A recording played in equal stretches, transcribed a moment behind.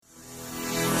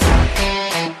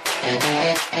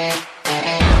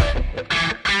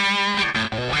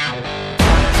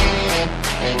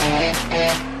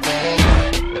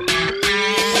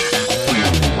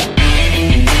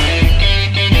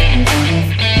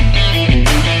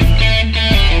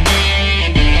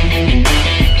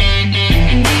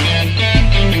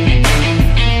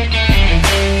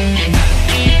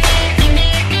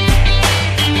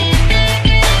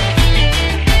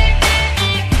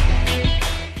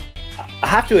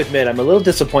have to admit, I'm a little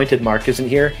disappointed Mark isn't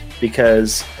here,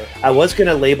 because I was going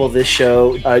to label this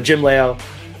show Jim Leo,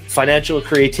 financial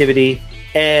creativity,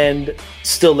 and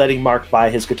still letting Mark buy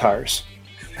his guitars.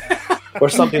 Or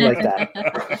something like that.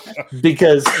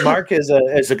 Because Mark is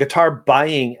a guitar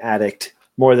buying addict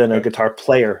more than a guitar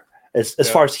player, as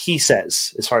far as he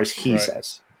says. As far as he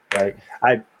says. Right?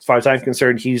 As far as I'm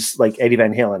concerned, he's like Eddie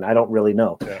Van Halen. I don't really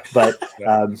know. Yeah. But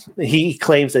he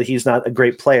claims that he's not a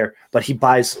great player, but he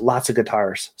buys lots of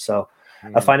guitars. So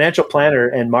a financial planner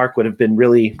and Mark would have been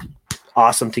really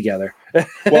awesome together.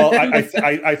 Well,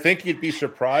 I think you'd be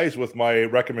surprised with my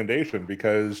recommendation,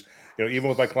 because even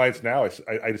with my clients now,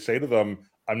 I say to them,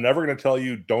 I'm never going to tell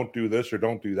you don't do this or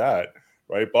don't do that.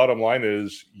 Right? Bottom line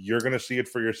is, you're going to see it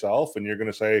for yourself, and you're going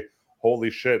to say,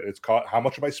 holy shit, how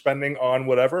much am I spending on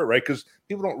whatever, right? Because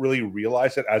people don't really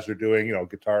realize it as they're doing,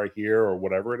 guitar here or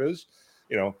whatever it is,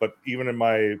 but even in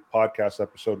my podcast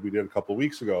episode we did a couple of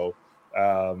weeks ago,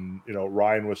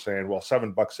 Ryan was saying, well,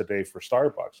 $7 a day for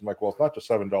Starbucks. I'm like, well, it's not just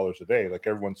 $7 a day. Like,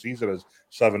 everyone sees it as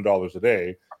 $7 a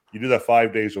day. You do that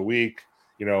 5 days a week,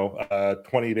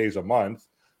 20 days a month.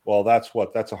 Well, that's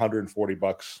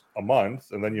 $140 a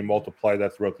month. And then you multiply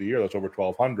that throughout the year. That's over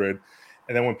 $1,200.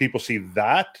 And then when people see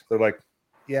that, they're like,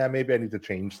 yeah, maybe I need to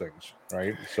change things.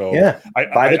 Right. So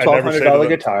buy the $1,200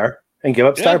 guitar and give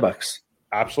up Starbucks.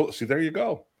 Absolutely. See, there you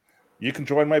go. You can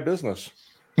join my business.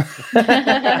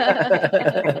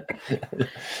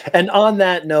 And on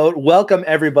that note, welcome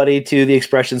everybody to the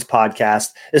Expressions Podcast.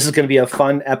 This is going to be a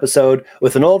fun episode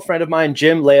with an old friend of mine,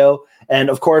 Jim Leo, and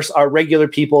of course our regular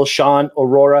people, Sean,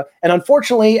 Aurora, and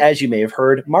unfortunately, as you may have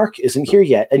heard, Mark isn't here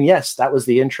yet. And yes, that was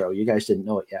the intro. You guys didn't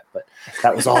know it yet, but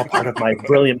that was all part of my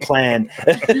brilliant plan.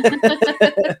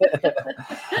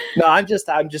 No, I'm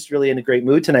just really in a great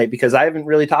mood tonight, because I haven't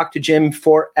really talked to Jim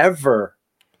forever,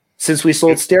 since we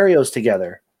sold stereos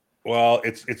together. Well,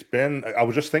 it's been, I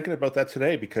was just thinking about that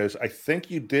today, because I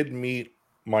think you did meet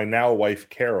my now wife,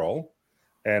 Carol,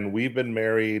 and we've been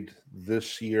married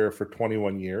this year for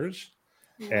 21 years.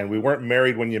 And we weren't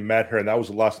married when you met her, and that was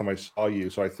the last time I saw you.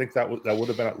 So I think that would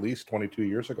have been at least 22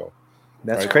 years ago.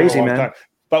 That's crazy, man. Time.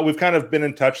 But we've kind of been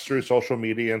in touch through social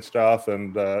media and stuff,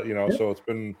 and so it's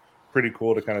been pretty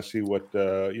cool to kind of see what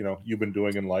you've been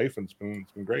doing in life, and it's been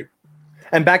great.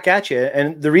 And back at you.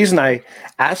 And the reason I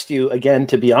asked you again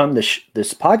to be on this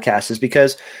podcast is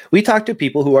because we talk to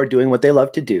people who are doing what they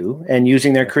love to do and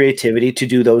using their creativity to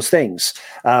do those things.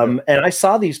 And I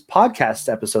saw these podcast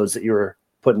episodes that you were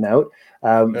putting out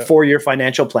for your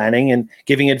financial planning and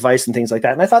giving advice and things like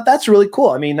that. And I thought that's really cool.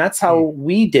 I mean, that's how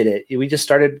we did it. We just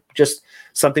started just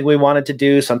something we wanted to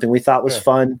do, something we thought was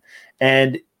fun.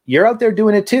 And you're out there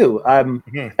doing it too. And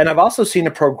I've also seen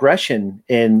a progression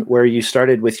in where you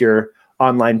started with your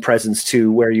online presence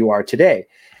to where you are today.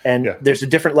 And there's a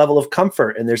different level of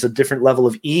comfort, and there's a different level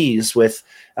of ease with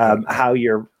how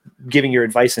you're giving your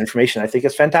advice and information. I think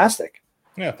it's fantastic.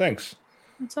 Yeah, thanks.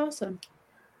 That's awesome.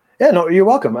 Yeah, no, you're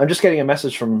welcome. I'm just getting a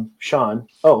message from Sean.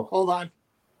 Oh, hold on.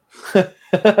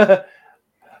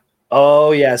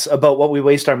 Oh, yes. About what we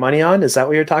waste our money on. Is that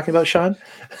what you're talking about, Sean?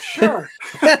 Sure.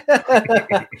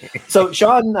 So,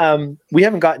 Sean, we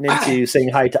haven't gotten into saying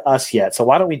hi to us yet. So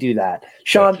why don't we do that?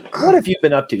 Sean, what have you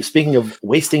been up to? Speaking of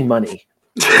wasting money.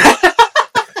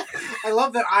 I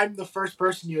love that I'm the first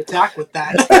person you attack with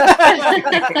that.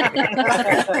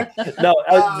 No,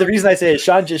 the reason I say it,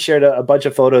 Sean just shared a bunch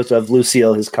of photos of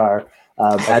Lucille, his car,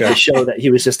 at the show that he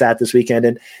was just at this weekend.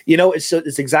 And,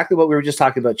 it's exactly what we were just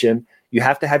talking about, Jim. You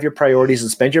have to have your priorities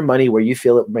and spend your money where you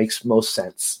feel it makes most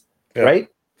sense. Right?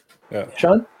 Yeah.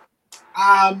 Sean?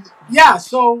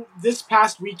 So this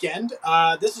past weekend,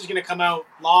 this is going to come out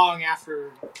long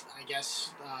after, I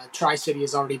guess, Tri-City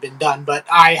has already been done, but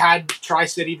I had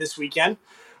Tri-City this weekend.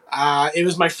 It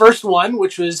was my first one,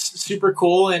 which was super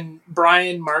cool. And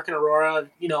Brian, Mark, and Aurora,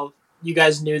 you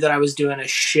guys knew that I was doing a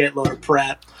shitload of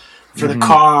prep for the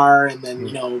car, and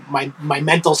then, my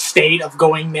mental state of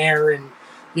going there and,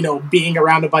 being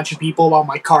around a bunch of people while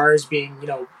my car is being,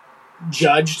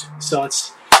 judged. So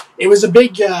it was a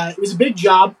big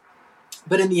job,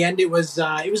 but in the end it was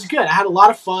good. I had a lot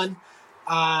of fun.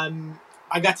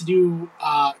 I got to do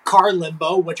car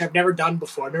limbo, which I've never done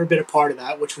before. I've never been a part of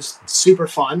that, which was super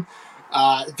fun.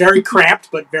 Very cramped,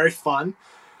 but very fun.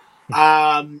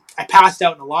 I passed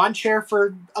out in a lawn chair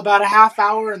for about a half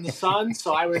hour in the sun,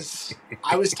 so I was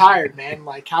tired, man.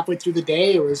 Like halfway through the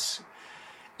day, it was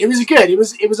good. It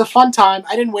was a fun time.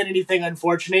 I didn't win anything,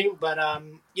 unfortunately, but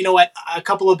you know what? A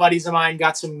couple of buddies of mine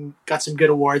got some good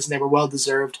awards, and they were well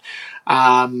deserved.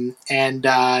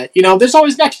 There's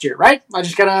always next year, right? I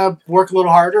just gotta work a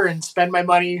little harder and spend my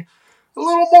money a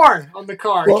little more on the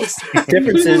car. Well,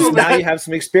 difference is now you have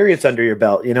some experience under your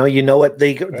belt. You know what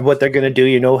they're going to do.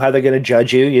 You know how they're going to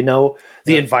judge you. You know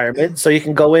the environment, so you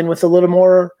can go in with a little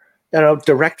more,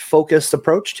 direct, focused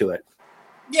approach to it.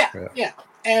 Yeah.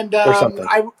 And Or something.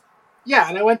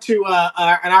 I went to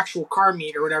an actual car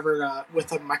meet or whatever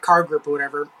with my car group or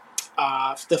whatever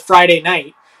the Friday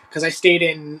night, because I stayed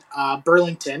in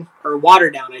Burlington, or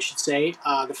Waterdown, I should say,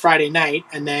 the Friday night,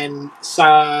 and then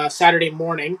Saturday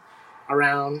morning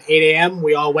around 8 a.m.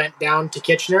 we all went down to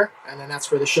Kitchener, and then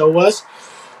that's where the show was.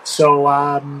 So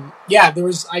I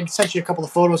sent you a couple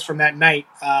of photos from that night.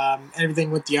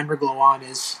 Everything with the underglow on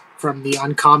is from the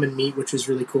Uncommon meet, which was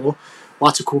really cool.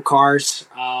 Lots of cool cars.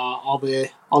 All the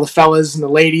fellas and the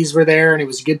ladies were there, and it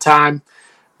was a good time.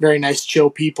 Very nice, chill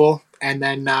people. And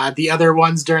then the other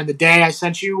ones during the day I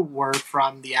sent you were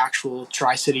from the actual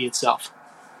Tri-City itself.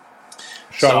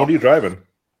 Sean, what are you driving?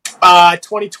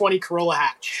 2020 Corolla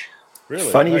hatch.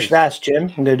 Really? Funny you should ask, Jim. I'm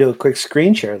going to do a quick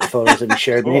screen share of the photos that he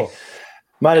shared me. Cool.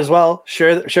 Might as well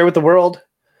share with the world.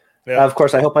 Yeah. Of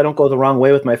course, I hope I don't go the wrong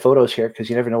way with my photos here, because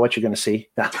you never know what you're going to see.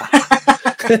 Now, is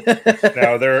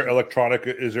there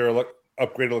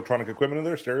upgraded electronic equipment in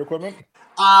there, stereo equipment?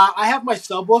 I have my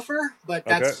subwoofer, but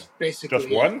that's basically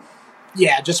just one. It.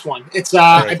 Yeah, just one. It's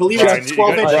I believe Brian, it's a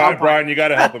 12-inch. Brian, you got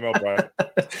to help him out, Brian.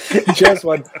 Just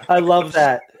one. I love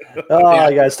that. Oh,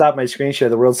 I got to stop my screen share.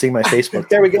 The world's seeing my Facebook.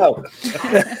 There we go.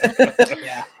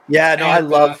 Yeah. No, I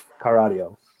love car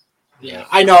audio. Yeah,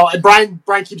 I know. And Brian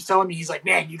keeps telling me, he's like,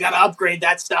 "Man, you got to upgrade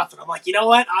that stuff." And I'm like, you know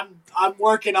what? I'm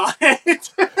working on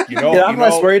it. I'm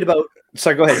less worried about.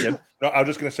 Sorry, go ahead, Jim. No, I was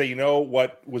just going to say, you know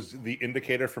what was the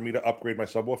indicator for me to upgrade my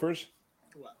subwoofers?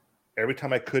 What? Every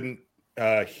time I couldn't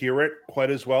hear it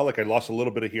quite as well, like I lost a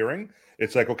little bit of hearing.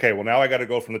 It's like, okay, well, now I got to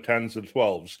go from the 10s to the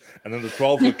 12s, and then the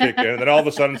 12s would kick in, and then all of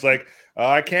a sudden it's like,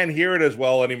 I can't hear it as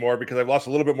well anymore because I've lost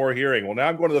a little bit more hearing. Well, now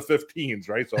I'm going to the 15s,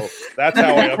 right? So that's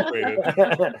how I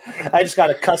upgraded. I just got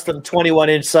a custom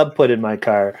 21-inch sub put in my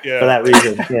car for that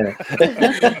reason. Yeah.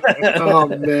 Oh,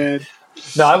 man.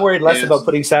 No, I'm worried less about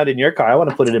putting sound in your car. I want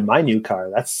to put it in my new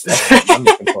car. That's what I'm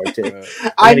looking forward to.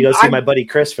 I'm going to go see my buddy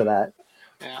Chris for that.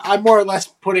 Yeah, I'm more or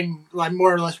less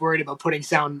worried about putting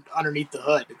sound underneath the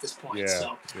hood at this point.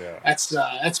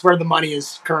 That's where the money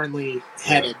is currently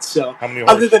headed. So how many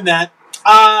other than that,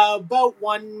 about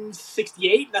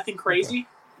 168, nothing crazy.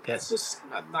 Okay. It's just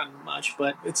not much,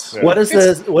 but it's what does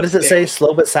it say?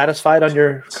 Slow but satisfied on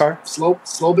your car? Slow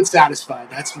but satisfied.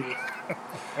 That's me.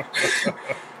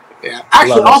 Yeah.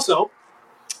 Actually, also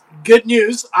good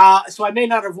news. So I may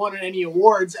not have won any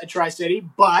awards at Tri-City,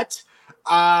 but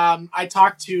I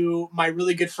talked to my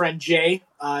really good friend Jay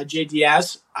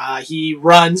Diaz. He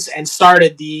runs and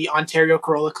started the Ontario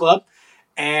Corolla Club,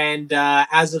 and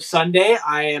as of Sunday,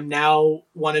 I am now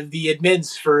one of the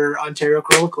admins for Ontario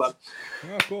Corolla Club.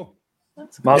 Oh, cool!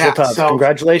 Mazel tov! So,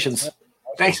 congratulations!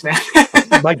 Thanks, man.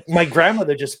 my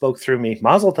grandmother just spoke through me.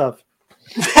 Mazel tov!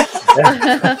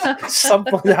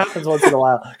 Something happens once in a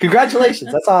while.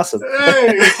 Congratulations! That's awesome.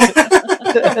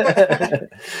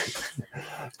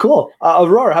 Cool.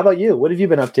 Aurora, how about you? What have you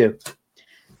been up to?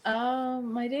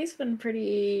 My day's been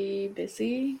pretty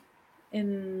busy.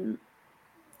 I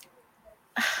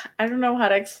don't know how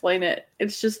to explain it.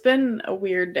 It's just been a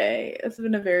weird day. It's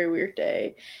been a very weird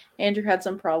day. Andrew had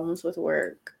some problems with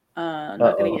work.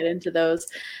 Not going to get into those.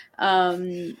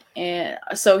 And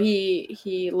so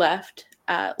he left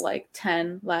at like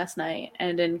 10 last night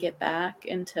and didn't get back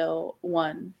until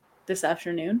 1 this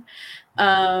afternoon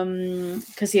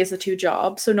because he has 2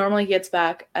 jobs. So normally he gets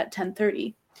back at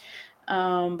 10:30.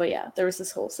 But yeah, there was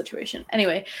this whole situation.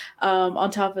 Anyway,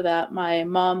 on top of that, my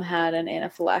mom had an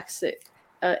anaphylactic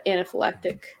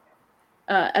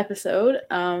episode.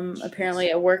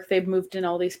 Apparently at work they've moved in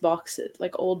all these boxes,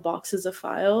 like old boxes of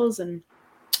files, and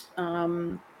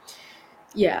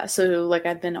yeah, so like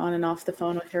I've been on and off the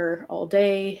phone with her all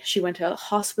day. She went to a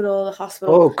hospital. The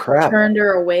hospital turned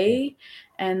her away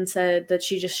and said that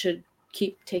she just should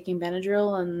keep taking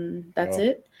Benadryl and that's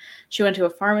it. She went to a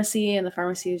pharmacy and the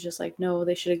pharmacy is just like, no,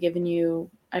 they should have given you,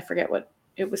 I forget what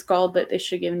it was called, but they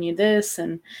should have given you this.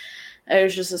 And it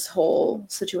was just this whole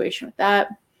situation with that.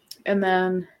 And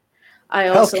then I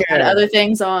also had other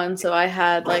things on. So I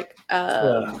had like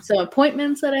some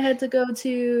appointments that I had to go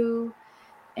to.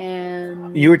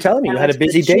 And you were telling me you had a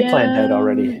busy day planned out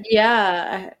already. Yeah,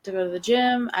 I had to go to the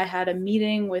gym. I had a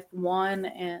meeting with Juan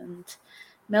and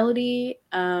Melody.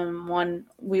 Me and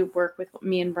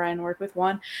Brian work with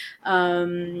Juan.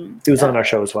 He was on our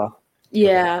show as well.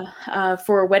 Yeah,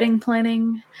 for wedding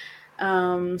planning.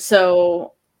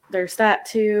 So there's that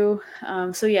too.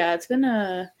 So yeah, it's been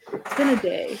a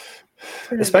day.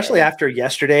 Especially after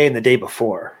yesterday and the day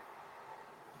before.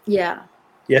 Yeah.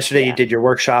 Yesterday you did your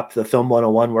workshop, the Film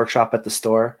 101 workshop at the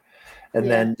store. And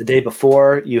then the day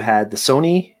before you had the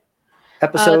Sony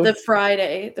episode. The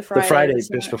Friday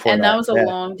just before and that was a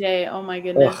long day. Oh my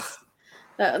goodness.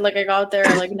 That, like, I got there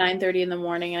at like 9:30 in the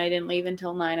morning and I didn't leave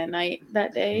until 9 at night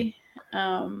that day.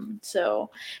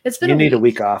 So it's been a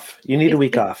week off. You need a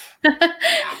week off.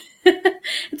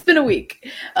 It's been a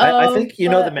week. I think you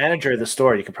know the manager of the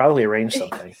store. You could probably arrange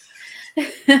something.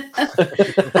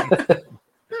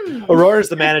 Aurora's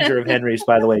the manager of Henry's,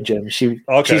 by the way, Jim. She's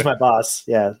my boss.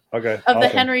 Yeah. Okay. Of the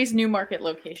Henry's Newmarket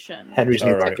location. Henry's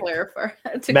Newmarket. To clarify.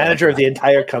 Manager of the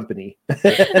entire company.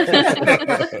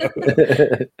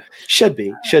 Should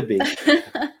be.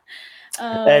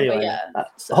 Anyway,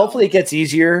 hopefully it gets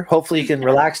easier. Hopefully you can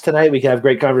relax tonight. We can have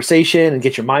great conversation and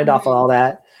get your mind off of all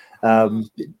that.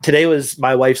 Today was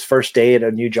my wife's first day at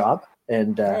a new job,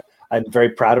 and I'm very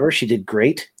proud of her. She did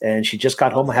great, and she just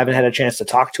got home. I haven't had a chance to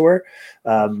talk to her,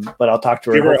 but I'll talk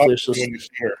to her. Hopefully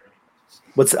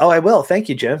I will. Thank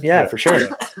you, Jim. Yeah, for sure.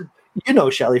 You know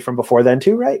Shelly from before then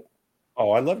too, right?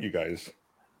 Oh, I love you guys.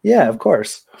 Yeah, of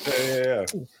course. Yeah,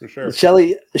 for sure.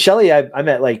 Shelly, I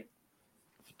met like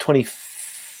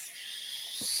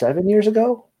 27 years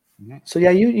ago. Mm-hmm. So yeah,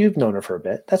 you've known her for a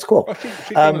bit. That's cool.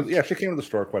 Well, she came to the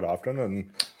store quite often,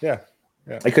 and yeah.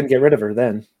 I couldn't get rid of her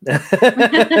then.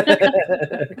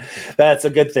 That's a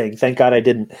good thing. Thank God I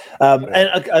didn't.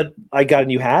 And I got a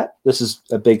new hat. This is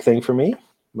a big thing for me.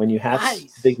 My new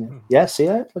hat's big. Yeah, see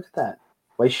that? Look at that.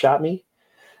 Wife shot me.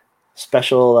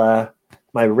 Special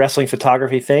my wrestling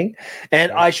photography thing.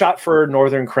 And I shot for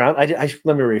Northern Crown. Let me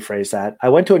rephrase that. I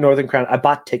went to a Northern Crown. I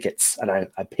bought tickets and I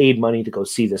paid money to go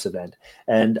see this event.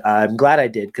 And I'm glad I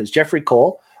did, because Jeffrey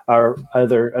Cole,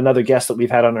 another guest that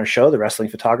we've had on our show, the wrestling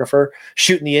photographer,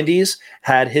 Shooting the Indies,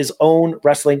 had his own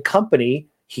wrestling company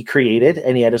he created,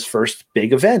 and he had his first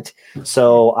big event.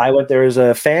 So I went there as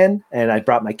a fan, and I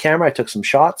brought my camera. I took some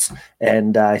shots,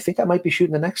 and I think I might be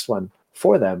shooting the next one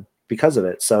for them because of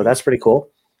it. So that's pretty cool.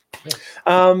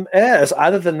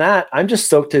 Other than that, I'm just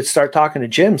stoked to start talking to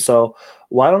Jim. So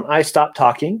why don't I stop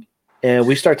talking and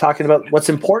we start talking about what's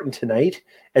important tonight,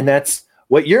 and that's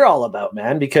what you're all about,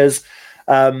 man, because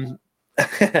I've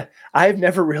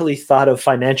never really thought of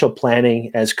financial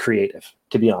planning as creative,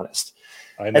 to be honest.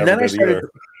 Then I started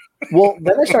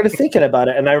thinking about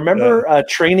it, and I remember a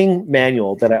training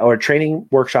manual or a training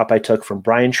workshop I took from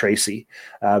Brian Tracy.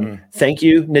 Thank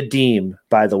you, Nadeem,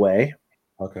 by the way.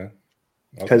 Okay.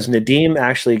 Because Nadeem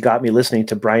actually got me listening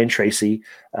to Brian Tracy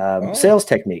sales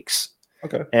techniques.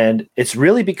 Okay. And it's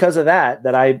really because of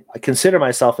that I consider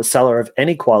myself a seller of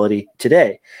any quality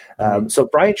today. So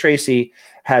Brian Tracy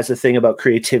has a thing about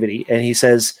creativity, and he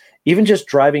says, even just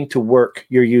driving to work,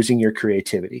 you're using your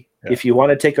creativity. Yeah. If you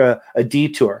want to take a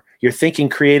detour, you're thinking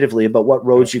creatively about what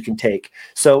roads you can take.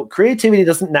 So creativity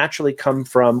doesn't naturally come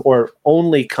from or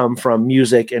only come from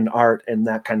music and art and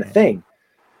that kind of thing.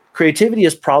 Creativity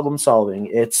is problem solving.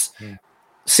 It's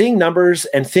seeing numbers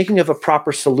and thinking of a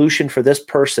proper solution for this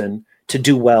person to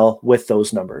do well with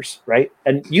those numbers, right?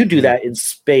 And you do that in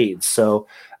spades. So,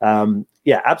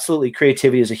 absolutely,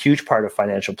 creativity is a huge part of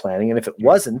financial planning. And if it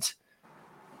wasn't,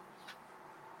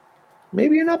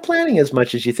 maybe you're not planning as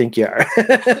much as you think you are.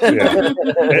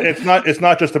 It's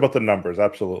not just about the numbers.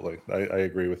 Absolutely. I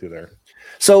agree with you there.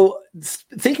 So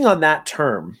thinking on that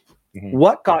term,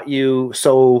 what got you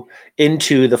so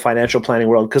into the financial planning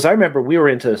world? Because I remember we were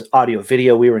into audio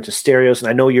video, we were into stereos, and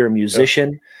I know you're a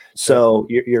musician, so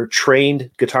you're a trained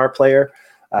guitar player.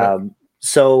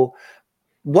 So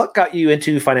what got you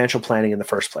into financial planning in the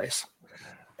first place?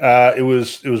 It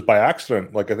was by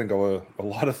accident. Like I think a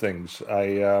lot of things.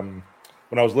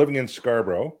 When I was living in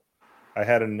Scarborough, I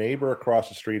had a neighbor across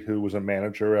the street who was a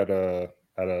manager at a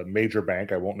major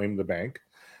bank. I won't name the bank.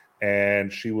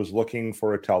 And she was looking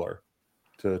for a teller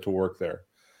to work there.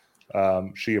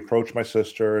 She approached my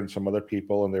sister and some other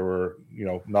people, and they were,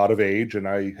 not of age. And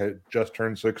I had just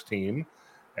turned 16,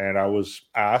 and I was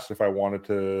asked if I wanted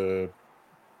to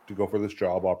go for this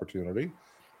job opportunity.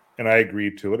 And I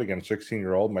agreed to it. Again,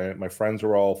 16-year-old. My friends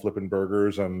were all flipping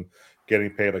burgers and getting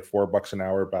paid like $4 an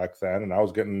hour back then, and I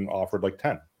was getting offered like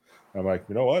 10. I'm like,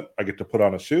 you know what? I get to put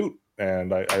on a suit,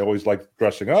 and I always liked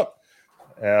dressing up.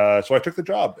 So I took the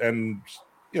job, and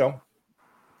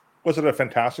was it a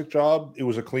fantastic job? It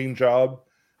was a clean job.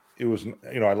 It was,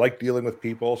 I like dealing with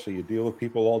people, so you deal with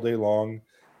people all day long.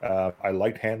 I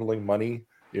liked handling money.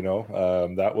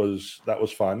 That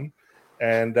was fun,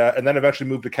 and then eventually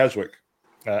moved to Keswick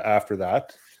after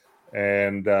that,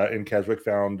 and in Keswick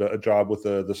found a job with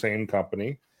the same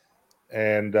company,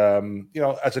 And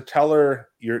as a teller,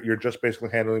 you're just basically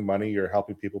handling money. You're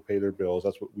helping people pay their bills.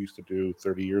 That's what we used to do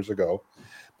 30 years ago.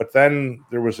 But then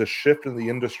there was a shift in the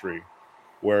industry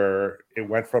where it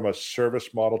went from a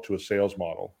service model to a sales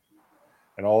model.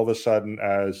 And all of a sudden,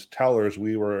 as tellers,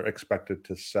 we were expected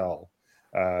to sell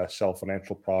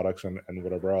financial products and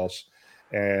whatever else.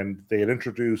 And they had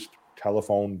introduced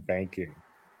telephone banking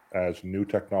as new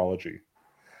technology.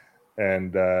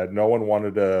 And no one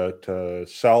wanted to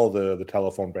sell the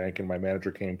telephone bank. And my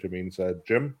manager came to me and said,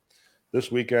 Jim,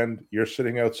 this weekend, you're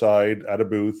sitting outside at a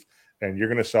booth and you're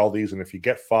going to sell these. And if you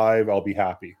get 5, I'll be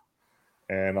happy.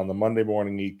 And on the Monday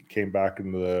morning, he came back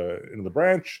into the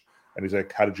branch and he's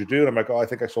like, how did you do? And I'm like, I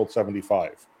think I sold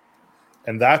 75.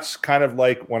 And that's kind of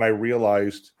like when I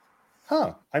realized,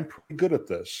 I'm pretty good at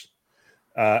this.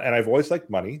 And I've always liked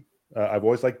money. I've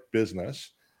always liked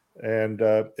business. And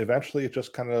eventually it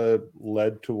just kind of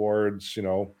led towards,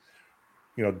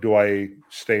 do I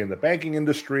stay in the banking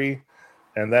industry?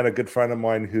 And then a good friend of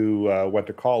mine who went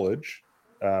to college,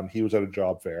 he was at a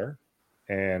job fair.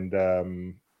 And,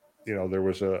 there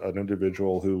was an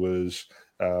individual who was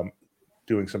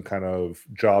doing some kind of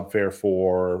job fair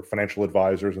for financial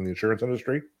advisors in the insurance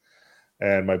industry.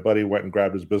 And my buddy went and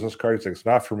grabbed his business card. He's like, it's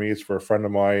not for me, it's for a friend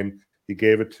of mine. He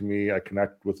gave it to me. I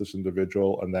connected with this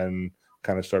individual and then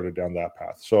kind of started down that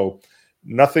path. So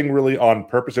nothing really on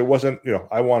purpose. It wasn't,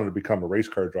 I wanted to become a race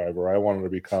car driver. I wanted to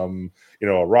become,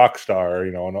 a rock star,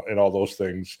 and all those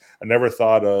things. I never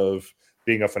thought of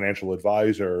being a financial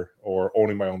advisor or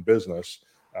owning my own business.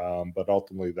 But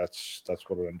ultimately that's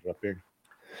what it ended up being.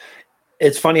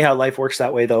 It's funny how life works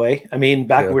that way, though, eh? I mean,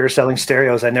 back when we were selling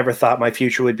stereos, I never thought my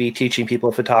future would be teaching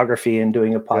people photography and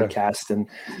doing a podcast.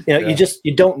 Yeah. And,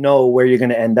 you don't know where you're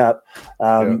going to end up.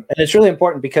 And it's really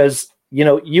important because,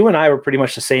 you and I were pretty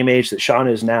much the same age that Sean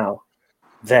is now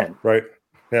then. Right.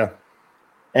 Yeah.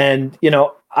 And,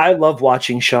 I love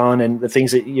watching Sean and the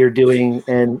things that you're doing.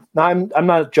 And I'm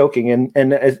not joking.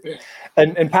 And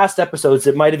in past episodes,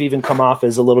 it might have even come off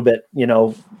as a little bit,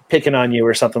 picking on you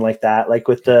or something like that. Like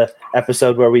with the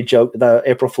episode where we joked, the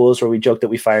April Fools, where we joked that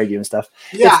we fired you and stuff.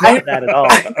 Yeah, it's not that at all.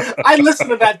 I listened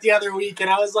to that the other week and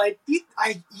I was like, you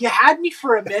had me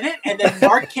for a minute. And then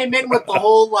Mark came in with the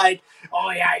whole like,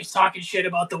 oh yeah, he's talking shit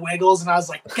about the Wiggles. And I was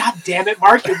like, God damn it,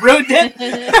 Mark, you ruined it.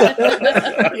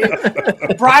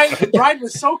 Brian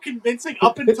was so convincing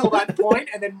up until that point.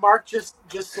 And then Mark just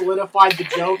solidified the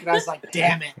joke. And I was like,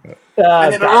 damn it.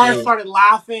 And then Aurora started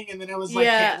laughing, and then it was like,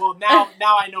 hey, well, now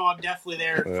I know I'm definitely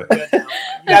there for good now.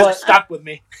 You guys are stuck with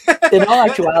me. In all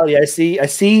actuality, I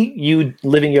see you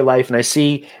living your life, and I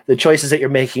see the choices that you're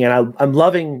making, and I'm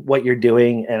loving what you're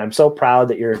doing, and I'm so proud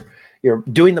that you're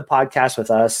doing the podcast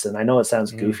with us. And I know it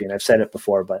sounds goofy, and I've said it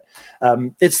before, but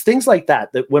it's things like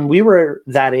that when we were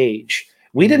that age,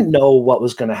 we didn't know what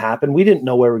was going to happen. We didn't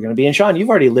know where we were going to be. And Sean, you've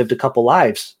already lived a couple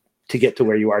lives to get to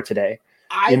where you are today.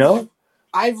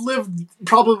 I've lived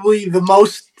probably the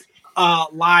most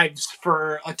lives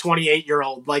for a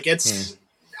 28-year-old. Like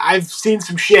I've seen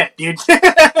some shit, dude.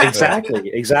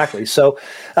 Exactly. So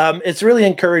it's really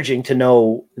encouraging to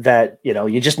know that,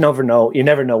 you just never know. You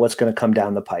never know what's going to come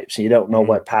down the pipe. So you don't know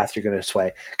what path you're going to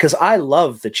sway. Because I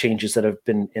love the changes that have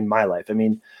been in my life. I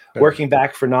mean, working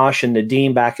back for Nosh and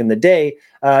Nadeem back in the day,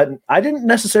 I didn't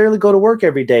necessarily go to work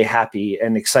every day happy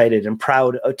and excited and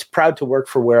proud to work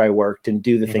for where I worked and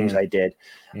do the things I did.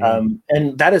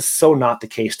 And that is so not the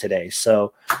case today.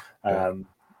 So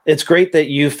it's great that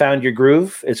you found your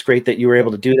groove. It's great that you were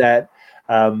able to do that.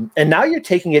 And now you're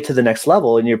taking it to the next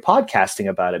level and you're podcasting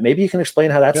about it. Maybe you can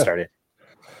explain how that started.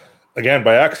 Again,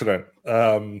 by accident.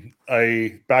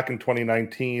 Back in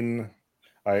 2019,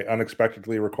 I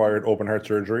unexpectedly required open heart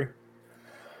surgery.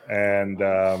 And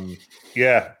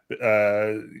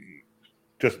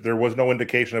just there was no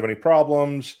indication of any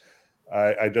problems.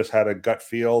 I just had a gut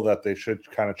feel that they should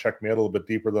kind of check me out a little bit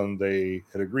deeper than they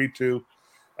had agreed to.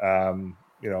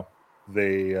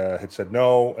 They had said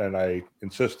no, and I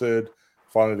insisted.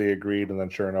 Finally, they agreed, and then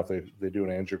sure enough, they do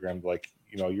an angiogram. Like,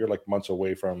 you're like months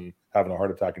away from having a heart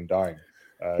attack and dying.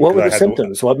 What were the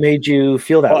symptoms? What made you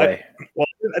feel that way?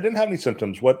 I didn't have any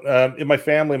symptoms. What in my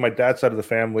family, my dad's side of the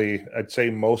family, I'd say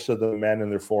most of the men in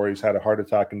their 40s had a heart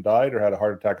attack and died, or had a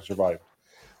heart attack and survived.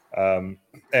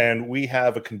 And we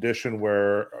have a condition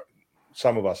where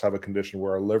some of us have a condition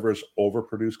where our livers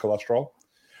overproduce cholesterol.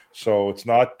 So it's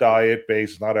not diet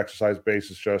based, it's not exercise based.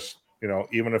 It's just,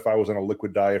 even if I was on a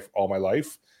liquid diet all my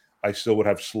life, I still would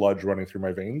have sludge running through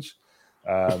my veins.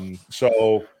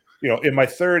 So in my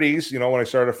 30s, when I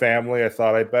started a family, I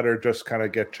thought I better just kind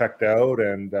of get checked out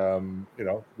and,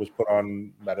 was put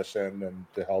on medicine and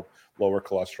to help lower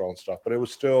cholesterol and stuff. But it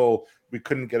was still, we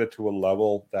couldn't get it to a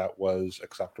level that was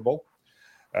acceptable.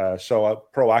 So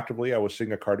proactively, I was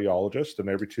seeing a cardiologist, and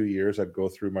every 2 years I'd go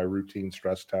through my routine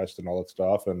stress test and all that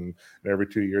stuff. And every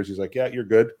 2 years he's like, yeah, you're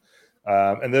good.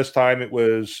 And this time it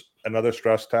was another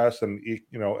stress test and,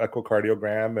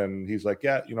 echocardiogram. And he's like,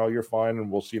 yeah, you're fine.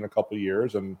 And we'll see in a couple of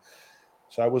years. And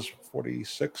so I was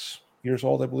 46 years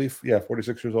old, I believe. Yeah,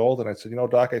 46 years old. And I said,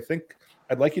 Doc, I think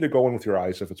I'd like you to go in with your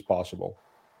eyes if it's possible.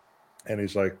 And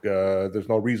he's like, there's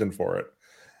no reason for it.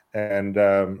 And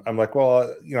I'm like,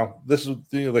 well, this is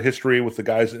the history with the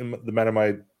guys, the men of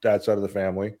my dad's side of the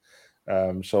family.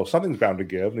 So something's bound to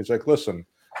give. And he's like, listen,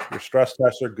 your stress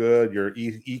tests are good. Your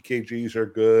EKGs are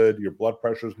good. Your blood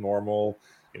pressure is normal.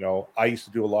 I used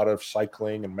to do a lot of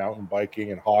cycling and mountain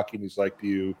biking and hockey. And he's like, do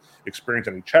you experience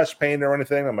any chest pain or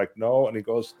anything? I'm like, no. And he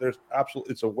goes,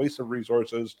 it's a waste of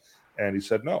resources. And he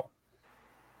said, no.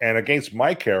 And against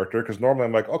my character, because normally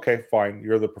I'm like, okay, fine,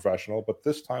 you're the professional. But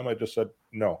this time I just said,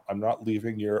 no, I'm not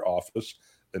leaving your office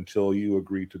until you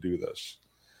agree to do this.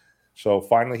 So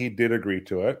finally he did agree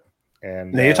to it.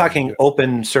 And now you're talking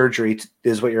open surgery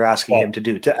is what you're asking him to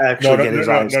do, to actually get his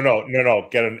eyes. No,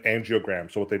 get an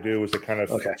angiogram. So what they do is they kind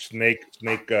of snake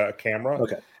a camera,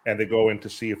 and they go in to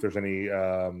see if there's any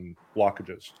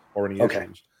blockages or any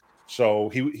issues. So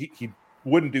he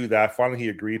wouldn't do that. Finally, he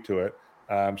agreed to it.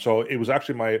 So it was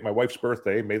actually my wife's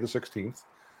birthday, May the 16th.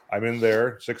 I'm in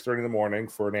there 6:30 in the morning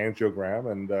for an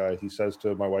angiogram, and he says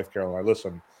to my wife Caroline,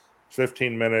 "Listen,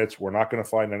 15 minutes. We're not going to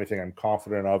find anything. I'm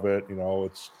confident of it.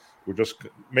 We're just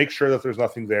make sure that there's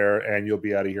nothing there, and you'll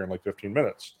be out of here in like 15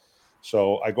 minutes."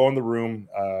 So I go in the room,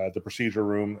 the procedure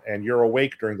room, and you're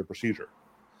awake during the procedure.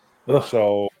 Ugh.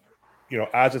 So,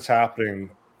 as it's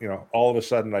happening, all of a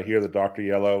sudden I hear the doctor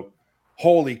yell out,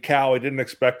 "Holy cow, I didn't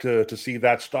expect to see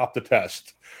that stop the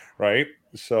test," right?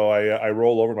 So I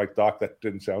roll over, I'm like, "Doc, that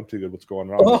didn't sound too good. What's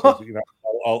going on?" He says,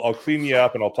 I'll clean you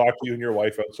up and I'll talk to you and your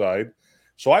wife outside.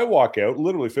 So I walk out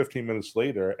literally 15 minutes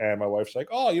later, and my wife's like,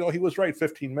 "Oh, he was right,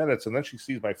 15 minutes." And then she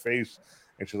sees my face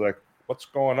and she's like, "What's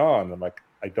going on?" I'm like,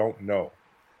 "I don't know."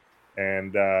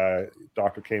 And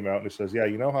doctor came out and he says, "Yeah,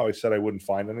 you know how I said I wouldn't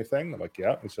find anything?" I'm like,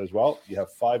 "Yeah." He says, "Well, you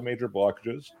have 5 major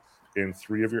blockages in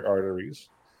 3 of your arteries.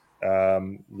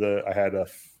 I had a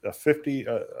 50,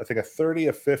 I think a 30,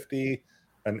 a 50,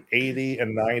 an 80, a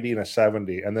 90, and a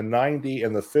 70. And the 90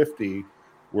 and the 50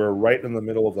 were right in the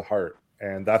middle of the heart.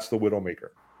 And that's the widowmaker.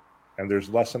 And there's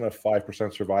less than a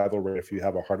 5% survival rate if you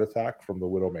have a heart attack from the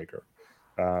widowmaker."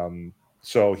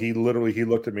 So he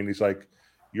looked at me and he's like,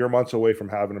 "You're months away from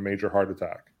having a major heart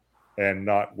attack and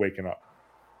not waking up."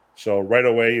 So right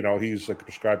away, he's like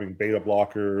prescribing beta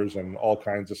blockers and all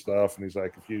kinds of stuff. And he's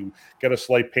like, if you get a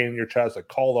slight pain in your chest, like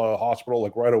call the hospital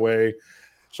like right away.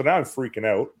 So now I'm freaking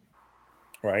out,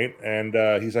 right? And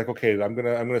he's like, "Okay, I'm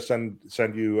gonna send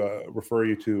you refer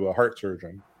you to a heart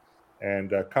surgeon."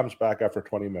 And comes back after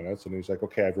 20 minutes, and he's like,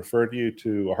 "Okay, I've referred you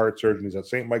to a heart surgeon. He's at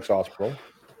St. Mike's Hospital."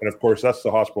 And of course, that's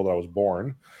the hospital that I was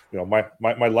born.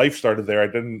 My life started there. I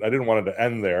didn't want it to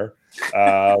end there.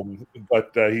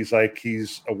 But he's like,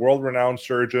 he's a world-renowned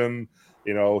surgeon.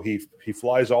 He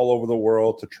flies all over the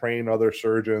world to train other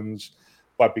surgeons.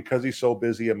 But because he's so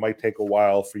busy, it might take a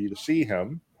while for you to see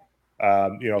him.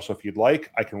 So if you'd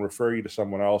like, I can refer you to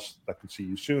someone else that can see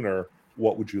you sooner.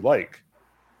 What would you like?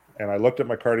 And I looked at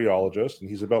my cardiologist, and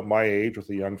he's about my age with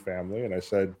a young family. And I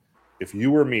said, "If you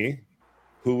were me,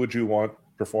 who would you want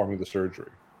performing the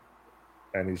surgery?"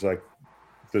 And he's like,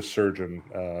 "This surgeon,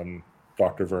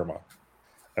 Dr. Verma."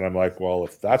 And I'm like, "Well,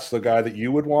 if that's the guy that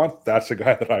you would want, that's the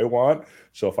guy that I want.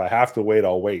 So if I have to wait,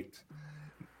 I'll wait."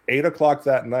 8:00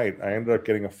 that night, I ended up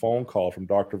getting a phone call from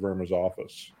Dr. Verma's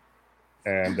office.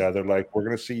 And they're like, "We're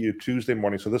going to see you Tuesday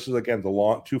morning." So this is, again, the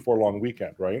 2-4 long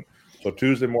weekend, right? So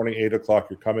Tuesday morning, 8:00,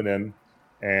 you're coming in,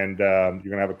 and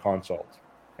you're going to have a consult.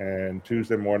 And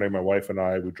Tuesday morning, my wife and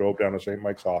I, we drove down to St.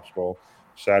 Mike's Hospital,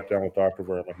 sat down with Dr.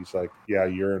 Verma. He's like, "Yeah,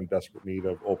 you're in desperate need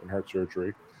of open heart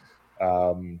surgery.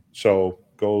 So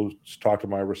go talk to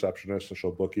my receptionist, and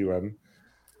she'll book you in."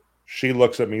 She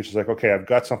looks at me. She's like, "Okay, I've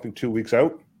got something 2 weeks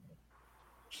out."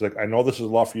 She's like, "I know this is a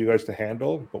lot for you guys to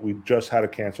handle, but we just had a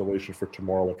cancellation for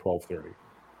tomorrow at 12:30.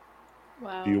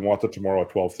 Wow. Do you want the tomorrow at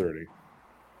 12:30?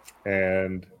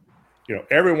 And,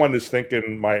 everyone is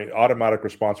thinking, my automatic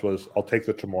response was, "I'll take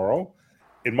the tomorrow."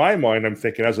 In my mind, I'm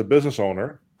thinking, as a business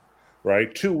owner,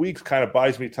 right, 2 weeks kind of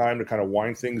buys me time to kind of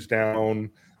wind things down,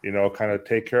 kind of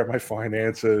take care of my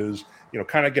finances,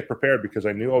 kind of get prepared, because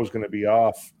I knew I was going to be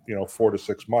off, 4 to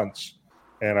 6 months,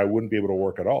 and I wouldn't be able to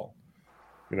work at all,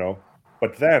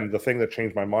 But then the thing that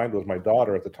changed my mind was my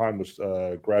daughter at the time was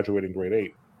graduating grade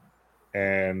 8.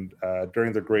 And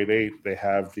during the grade 8, they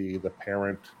have the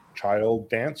parent-child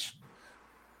dance.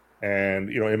 And,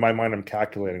 in my mind, I'm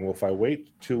calculating, well, if I wait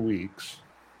 2 weeks,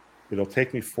 it'll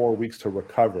take me 4 weeks to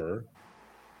recover.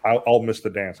 I'll miss the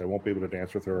dance. I won't be able to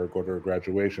dance with her or go to her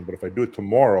graduation. But if I do it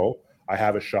tomorrow, I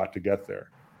have a shot to get there.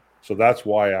 So that's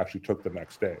why I actually took the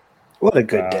next day. What a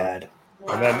good dad.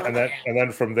 And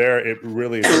then from there, it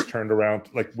really just turned around.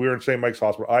 Like, we were in St. Mike's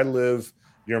Hospital. I live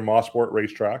near Mosport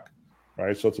Racetrack,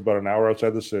 right? So it's about an hour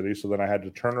outside the city. So then I had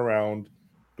to turn around,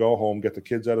 go home, get the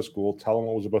kids out of school, tell them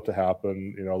what was about to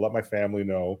happen, let my family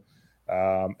know.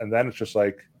 And then it's just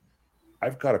like,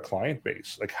 I've got a client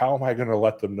base. Like, how am I going to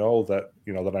let them know that,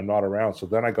 that I'm not around? So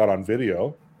then I got on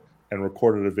video and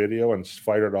recorded a video and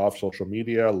fired it off social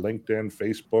media, LinkedIn,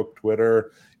 Facebook,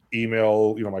 Twitter,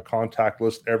 email, my contact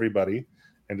list, everybody,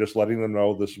 and just letting them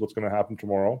know this is what's going to happen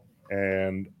tomorrow.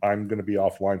 And I'm going to be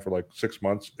offline for like 6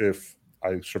 months if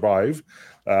I survive.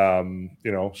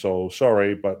 So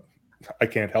sorry, but I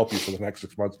can't help you for the next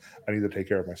 6 months. I need to take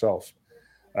care of myself.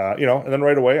 And then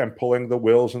right away, I'm pulling the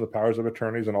wills and the powers of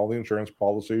attorneys and all the insurance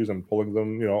policies and pulling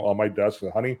them, on my desk.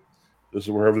 And, honey, this is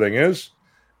where everything is.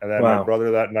 And then my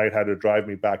brother that night had to drive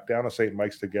me back down to St.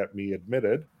 Mike's to get me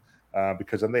admitted.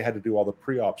 Because then they had to do all the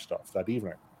pre-op stuff that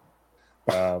evening.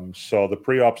 So the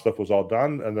pre-op stuff was all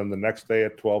done. And then the next day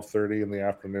at 12:30 in the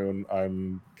afternoon,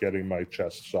 I'm getting my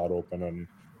chest sawed open and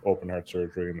open heart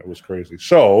surgery. And it was crazy.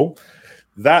 So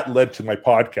that led to my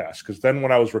podcast. Because then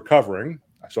when I was recovering,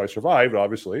 so I survived,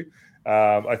 obviously,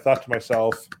 I thought to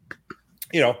myself,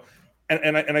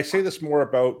 and I say this more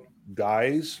about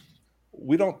guys.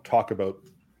 We don't talk about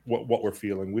what we're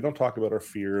feeling. We don't talk about our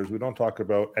fears. We don't talk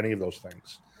about any of those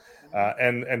things.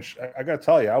 And I got to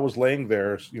tell you, I was laying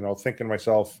there, thinking to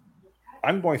myself,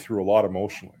 I'm going through a lot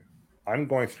emotionally. I'm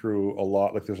going through a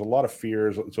lot. Like, there's a lot of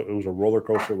fears. So it was a roller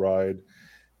coaster ride.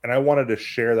 And I wanted to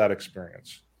share that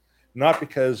experience, not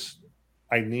because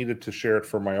I needed to share it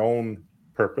for my own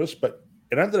purpose, but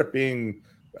it ended up being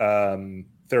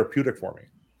therapeutic for me.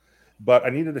 But I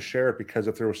needed to share it because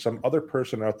if there was some other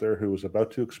person out there who was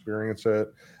about to experience it,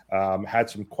 had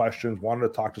some questions, wanted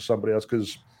to talk to somebody else,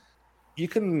 because you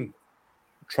can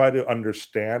try to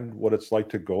understand what it's like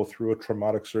to go through a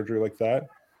traumatic surgery like that.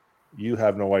 You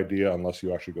have no idea unless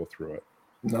you actually go through it.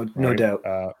 No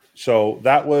doubt. So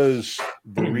that was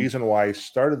the reason why I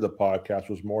started the podcast,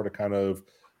 was more to kind of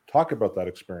talk about that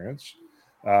experience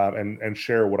and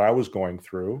share what I was going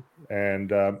through. And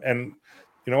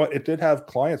you know what? It did have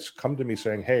clients come to me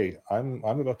saying, "Hey, I'm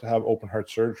about to have open heart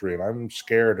surgery, and I'm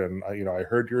scared. And I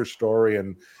heard your story,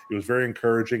 and it was very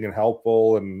encouraging and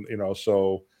helpful. And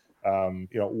so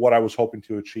what I was hoping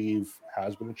to achieve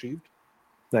has been achieved."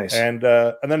 Nice. And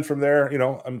then from there,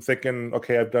 I'm thinking,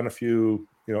 okay, I've done a few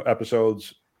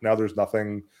episodes. Now there's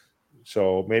nothing,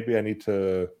 so maybe I need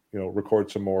to record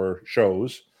some more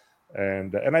shows.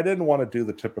 And I didn't want to do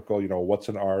the typical, what's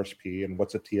an RSP and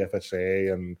what's a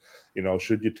TFSA, and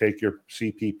should you take your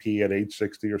CPP at age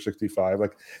 60 or 65?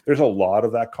 Like, there's a lot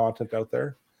of that content out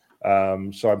there.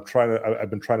 So I've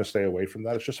been trying to stay away from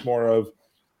that. It's just more of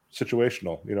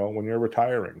situational. When you're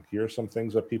retiring, here are some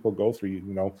things that people go through.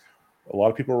 A lot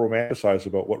of people romanticize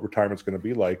about what retirement's going to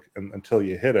be like, and until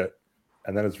you hit it,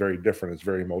 and then it's very different. It's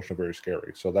very emotional, very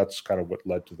scary. So that's kind of what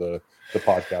led to the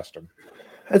podcasting.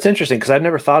 That's interesting, because I've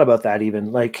never thought about that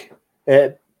even. Like,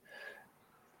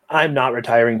 I'm not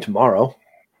retiring tomorrow,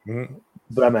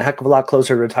 but I'm a heck of a lot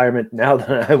closer to retirement now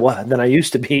than I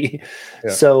used to be.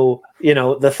 Yeah. So,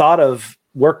 the thought of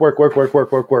work,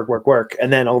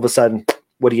 and then all of a sudden,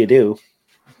 what do you do?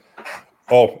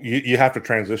 Oh, you have to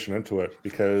transition into it,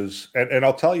 because, and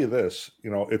I'll tell you this,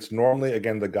 it's normally,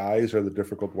 again, the guys are the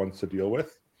difficult ones to deal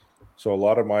with. So a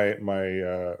lot of my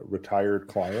retired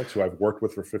clients who I've worked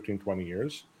with for 15, 20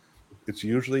 years, it's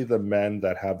usually the men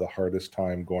that have the hardest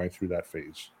time going through that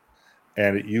phase.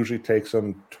 And it usually takes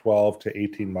them 12 to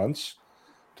 18 months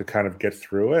to kind of get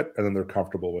through it, and then they're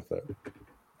comfortable with it.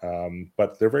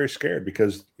 But they're very scared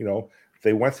because,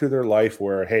 they went through their life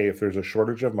where, hey, if there's a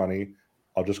shortage of money,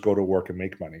 I'll just go to work and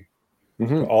make money.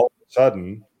 Mm-hmm. So all of a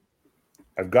sudden,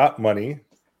 I've got money,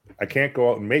 I can't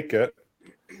go out and make it,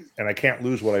 and I can't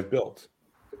lose what I've built.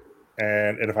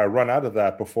 And if I run out of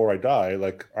that before I die,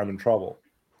 like, I'm in trouble,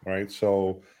 right?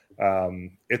 So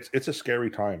it's a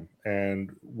scary time.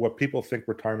 And what people think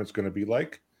retirement's going to be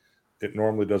like, it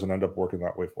normally doesn't end up working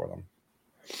that way for them.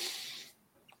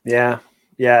 Yeah,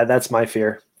 that's my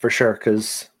fear for sure.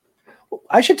 Because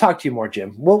I should talk to you more,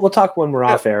 Jim. We'll talk when we're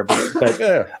off air, but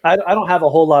yeah. I don't have a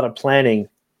whole lot of planning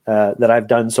that I've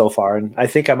done so far, and I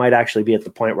think I might actually be at the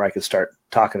point where I could start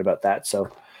talking about that. So,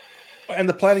 And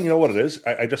the planning, you know what it is?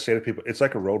 I just say to people, it's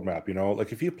like a roadmap,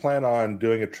 like if you plan on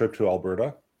doing a trip to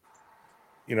Alberta,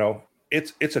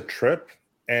 it's a trip,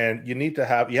 and you have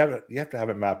to have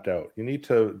it mapped out. You need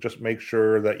to just make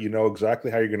sure that you know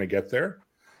exactly how you're going to get there.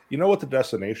 You know what the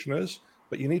destination is,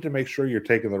 but you need to make sure you're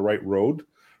taking the right road,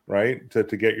 right, to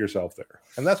get yourself there.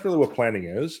 And that's really what planning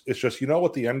is. It's just,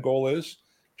 what the end goal is.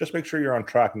 Just make sure you're on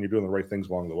track and you're doing the right things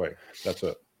along the way. That's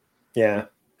it. Yeah.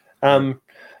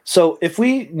 So if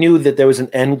we knew that there was an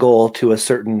end goal to a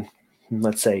certain,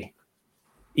 let's say,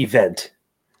 event,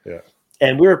 yeah,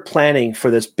 and we were planning for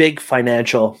this big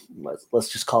financial, let's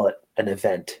just call it an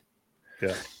event,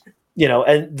 yeah,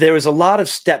 and there was a lot of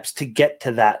steps to get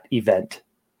to that event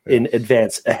in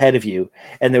advance ahead of you,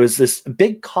 and there was this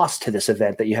big cost to this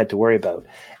event that you had to worry about,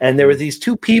 and there were these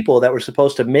two people that were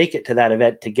supposed to make it to that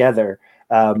event together,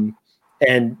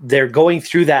 and they're going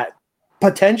through that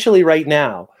potentially right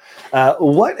now.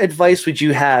 What advice would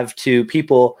you have to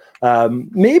people?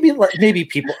 Maybe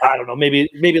people, I don't know,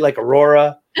 maybe like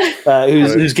Aurora,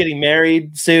 who's getting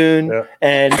married soon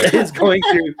and is going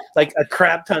through like a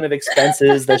crap ton of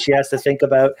expenses that she has to think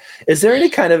about. Is there any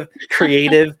kind of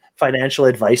creative financial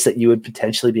advice that you would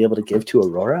potentially be able to give to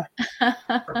Aurora?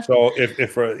 So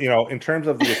if in terms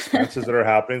of the expenses that are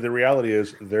happening, the reality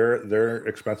is they're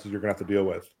expenses you're gonna have to deal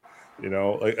with.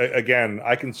 Again,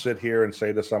 I can sit here and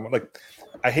say to someone, like,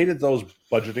 I hated those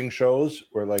budgeting shows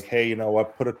where, like, hey, you know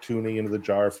what, put a toonie into the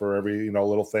jar for every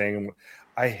little thing.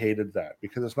 I hated that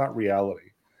because it's not reality.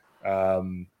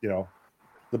 The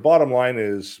bottom line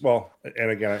is, well,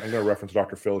 and again, I'm going to reference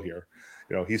Dr. Phil here.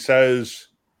 He says,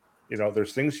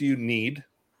 there's things you need,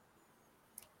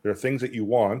 there are things that you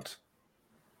want,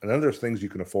 and then there's things you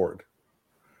can afford,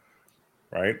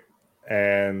 right?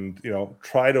 And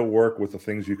try to work with the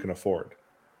things you can afford.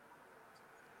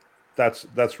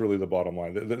 That's really the bottom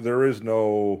line. There is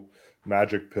no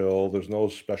magic pill. There's no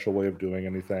special way of doing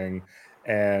anything.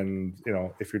 And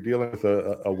if you're dealing with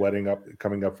a wedding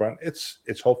coming up front,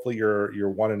 it's hopefully your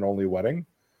one and only wedding.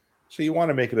 So you want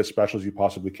to make it as special as you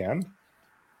possibly can.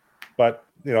 But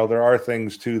there are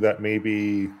things too that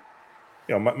maybe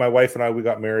my wife and I, we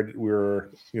got married. We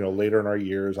were later in our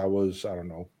years. I was, I don't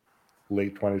know,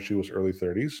 late 20s. She was early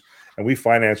 30s, and we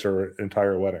financed her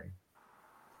entire wedding.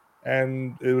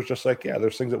 And it was just like, yeah,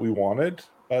 there's things that we wanted,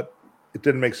 but it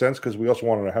didn't make sense because we also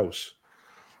wanted a house,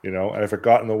 and if it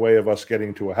got in the way of us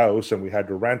getting to a house and we had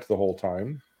to rent the whole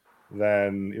time,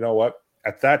 then you know what?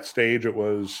 At that stage, it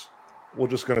was, we're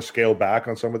just going to scale back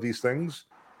on some of these things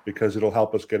because it'll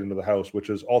help us get into the house,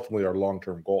 which is ultimately our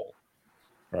long-term goal,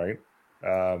 right?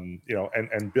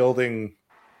 And building,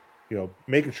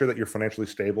 making sure that you're financially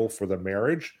stable for the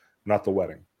marriage, not the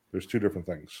wedding. There's two different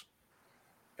things.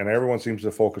 And everyone seems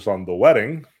to focus on the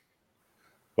wedding,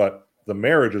 but the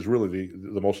marriage is really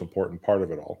the most important part of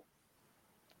it all,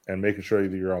 and making sure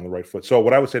that you're on the right foot. So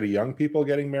what I would say to young people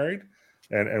getting married,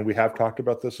 and we have talked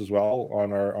about this as well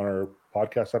on our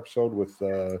podcast episode with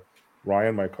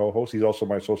Ryan, my co-host. He's also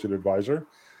my associate advisor.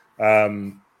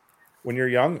 When you're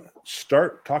young,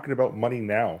 start talking about money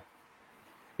now.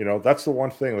 That's the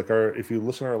one thing. Like, if you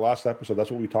listen to our last episode,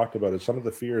 that's what we talked about. Is some of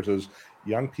the fears is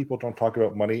young people don't talk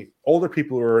about money. Older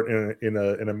people who are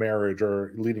in a marriage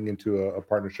or leading into a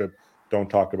partnership don't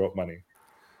talk about money.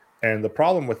 And the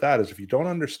problem with that is if you don't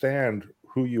understand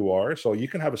who you are, so you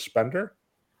can have a spender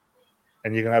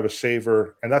and you can have a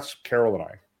saver, and that's Carol and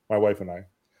I, my wife and I.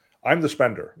 I'm the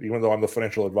spender, even though I'm the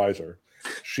financial advisor.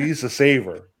 She's the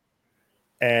saver.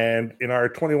 And in our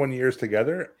 21 years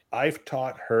together, I've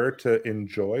taught her to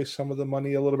enjoy some of the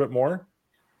money a little bit more.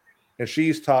 And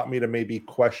she's taught me to maybe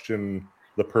question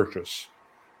the purchase,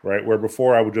 right? Where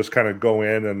before I would just kind of go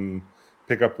in and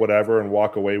pick up whatever and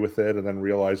walk away with it and then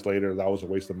realize later that was a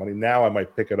waste of money. Now I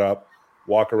might pick it up,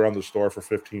 walk around the store for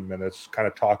 15 minutes, kind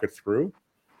of talk it through.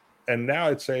 And now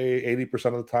I'd say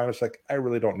 80% of the time, it's like, I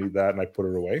really don't need that. And I put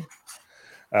it away.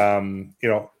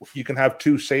 You can have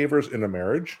two savers in a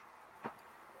marriage.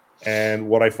 And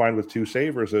what I find with two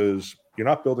savers is you're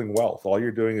not building wealth. All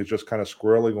you're doing is just kind of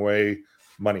squirreling away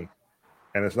money.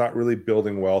 And it's not really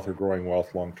building wealth or growing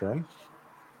wealth long term.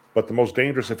 But the most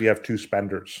dangerous if you have two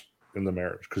spenders in the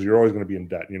marriage, because you're always going to be in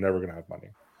debt. You're never going to have money.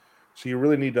 So you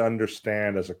really need to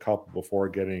understand as a couple before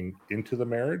getting into the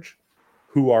marriage,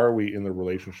 who are we in the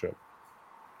relationship?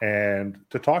 And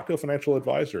to talk to a financial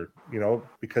advisor,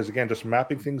 because again, just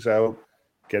mapping things out,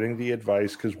 getting the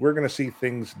advice, because we're going to see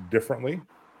things differently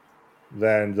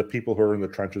than the people who are in the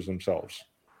trenches themselves,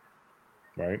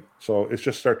 right? So it's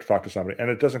just start to talk to somebody. And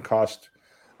it doesn't cost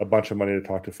a bunch of money to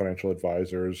talk to financial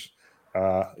advisors.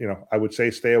 I would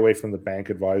say stay away from the bank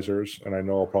advisors, and I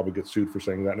know I'll probably get sued for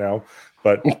saying that now,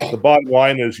 but the bottom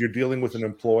line is you're dealing with an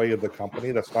employee of the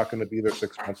company that's not going to be there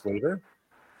 6 months later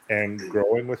and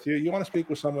growing with you. You want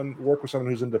to work with someone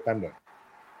who's independent,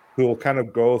 who will kind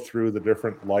of go through the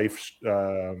different life,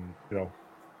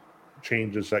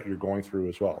 changes that you're going through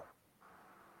as well.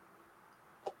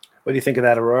 What do you think of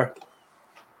that, Aurora?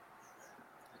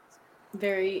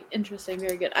 Very interesting,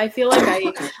 very good. I feel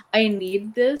like I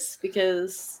need this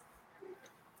because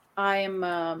I'm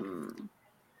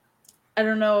I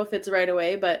don't know if it's right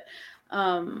away, but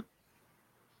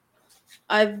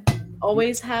I've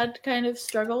always had kind of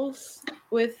struggles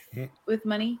with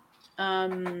money.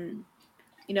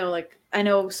 Like I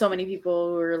know so many people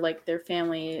who are like their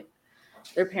family,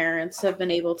 their parents have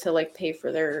been able to like pay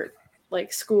for their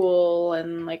like school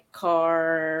and like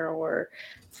car or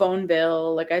phone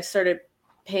bill. Like I started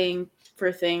paying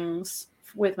for things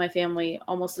with my family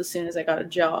almost as soon as I got a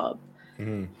job.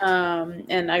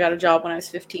 And I got a job when I was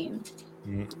 15.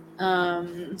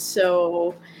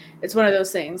 So it's one of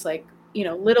those things like,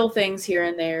 little things here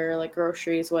and there, like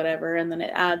groceries, whatever. And then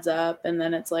it adds up and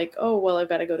then it's like, oh, well, I've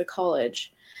got to go to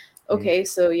college. Okay.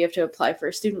 So you have to apply for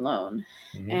a student loan.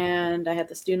 And I had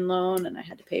the student loan and I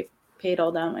had to pay it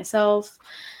all down myself.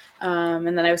 And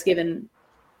then I was given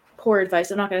poor advice.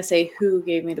 I'm not going to say who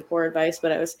gave me the poor advice,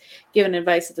 but I was given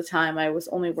advice at the time. I was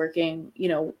only working,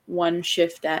 one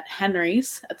shift at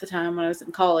Henry's at the time when I was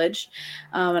in college.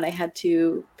 And I had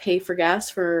to pay for gas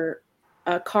for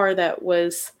a car that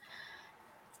was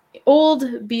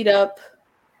old, beat up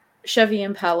Chevy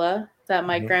Impala that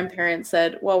my grandparents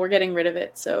said, well, we're getting rid of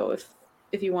it. So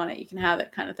if you want it, you can have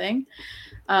it kind of thing.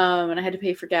 And I had to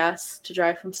pay for gas to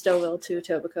drive from Stouffville to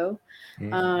Etobicoke.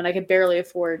 And I could barely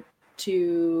afford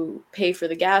to pay for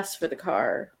the gas for the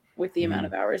car with the amount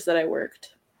of hours that I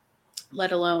worked,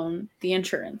 let alone the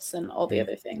insurance and all the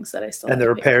other things that I still and the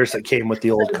repairs that came with the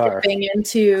old car. Dipping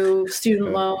into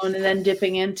student loan and then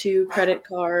dipping into credit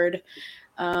card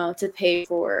to pay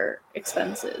for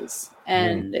expenses.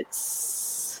 And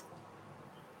it's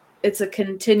a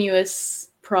continuous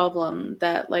problem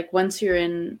that like once you're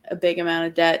in a big amount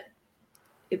of debt,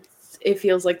 it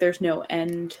feels like there's no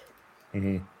end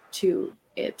to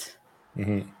it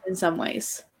in some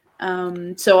ways.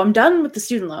 So I'm done with the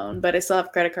student loan, but I still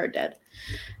have credit card debt.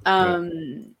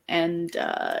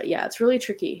 It's really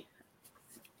tricky.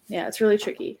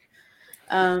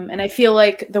 And I feel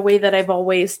like the way that I've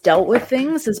always dealt with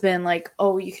things has been like,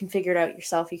 oh, you can figure it out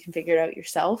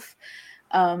yourself.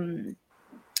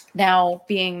 Now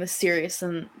being the serious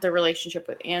in the relationship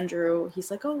with Andrew,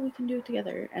 he's like, oh, we can do it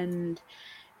together. And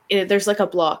there's like a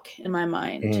block in my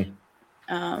mind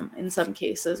in some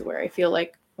cases where I feel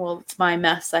like, well, it's my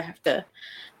mess. I have to,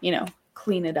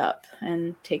 clean it up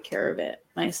and take care of it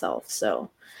myself.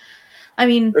 So, I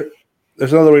mean,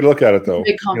 there's another way to look at it, though.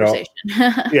 Big conversation.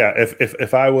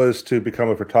 If I was to become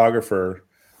a photographer,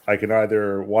 I can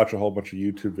either watch a whole bunch of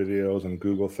YouTube videos and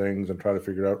Google things and try to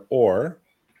figure it out, or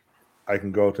I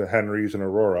can go to Henry's and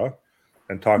Aurora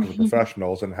and talk to the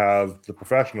professionals and have the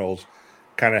professionals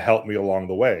kind of help me along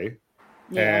the way.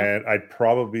 And I'd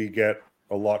probably get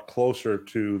a lot closer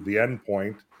to the end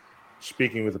point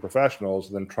speaking with the professionals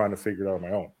than trying to figure it out on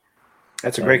my own.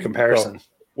 That's a great comparison. So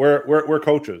we're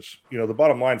coaches. The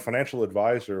bottom line, financial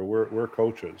advisor, we're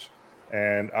coaches.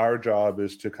 And our job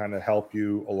is to kind of help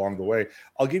you along the way.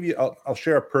 I'll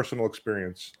share a personal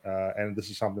experience. And this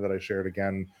is something that I shared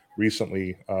again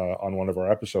recently on one of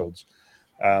our episodes.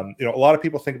 A lot of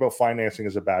people think about financing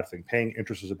as a bad thing. Paying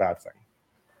interest is a bad thing.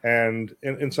 And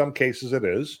in some cases it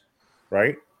is,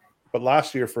 right? But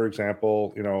last year, for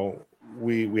example,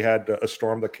 we had a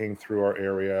storm that came through our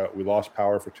area. We lost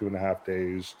power for 2.5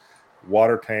 days.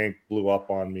 Water tank blew up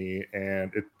on me,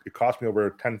 and it cost me over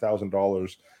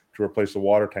 $10,000 to replace the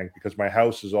water tank because my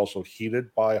house is also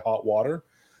heated by hot water.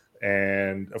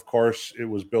 And of course, it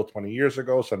was built 20 years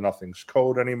ago, so nothing's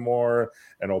code anymore.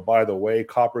 And oh, by the way,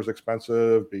 copper's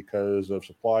expensive because of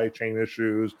supply chain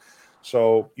issues.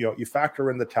 So, you factor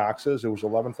in the taxes, it was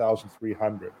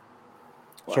 $11,300.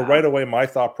 Wow. So right away, my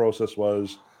thought process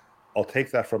was, I'll take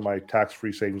that from my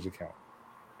tax-free savings account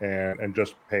and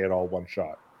just pay it all one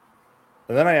shot.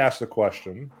 And then I asked the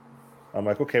question, I'm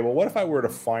like, okay, well, what if I were to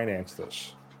finance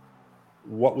this?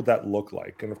 What would that look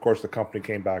like? And of course, the company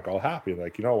came back all happy.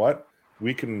 Like, you know what?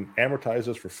 We can amortize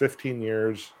this for 15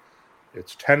 years.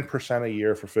 It's 10% a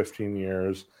year for 15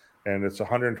 years, and it's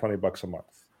 $120 a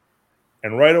month.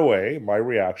 And right away, my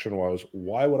reaction was,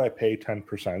 why would I pay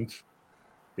 10%?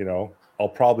 I'll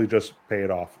probably just pay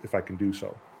it off if I can do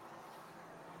so.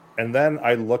 And then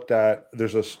I looked at,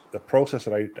 there's a process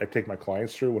that I take my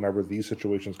clients through whenever these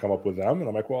situations come up with them. And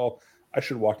I'm like, well, I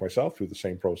should walk myself through the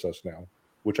same process now,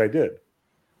 which I did.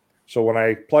 So when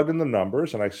I plugged in the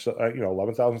numbers and I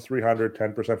 11,300,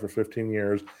 10% for 15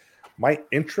 years, my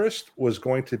interest was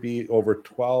going to be over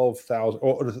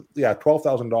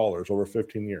 $12,000 over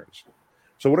 15 years.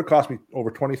 So it would have cost me over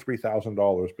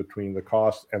 $23,000 between the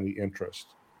cost and the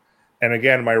interest. And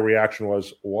again, my reaction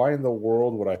was, why in the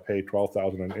world would I pay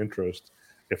 $12,000 in interest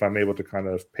if I'm able to kind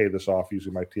of pay this off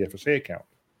using my TFSA account?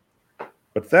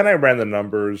 But then I ran the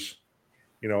numbers.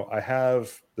 I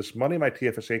have this money in my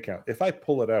TFSA account. If I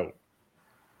pull it out,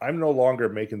 I'm no longer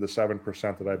making the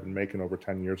 7% that I've been making over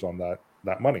 10 years on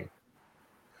that money.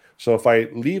 So if I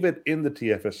leave it in the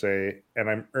TFSA and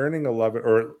I'm earning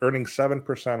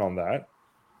 7% on that,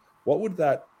 what would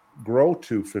that grow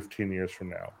to 15 years from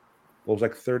now? Well, it was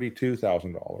like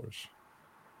 $32,000.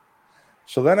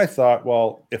 So then I thought,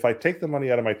 well, if I take the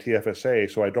money out of my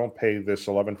TFSA so I don't pay this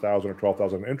 $11,000 or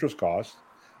 $12,000 interest cost,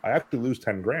 I actually lose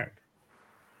 $10,000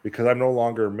 because I'm no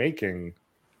longer making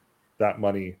that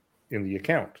money in the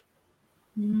account.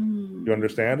 You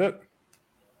understand it?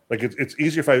 Like it's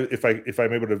easier if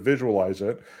I'm able to visualize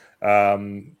it.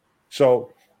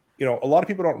 So a lot of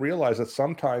people don't realize that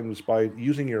sometimes by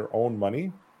using your own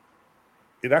money,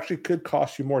 it actually could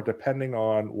cost you more depending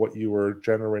on what you were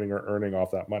generating or earning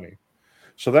off that money.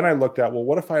 So then I looked at, well,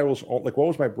 what if I was what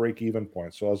was my break-even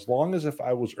point? So as long as if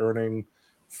I was earning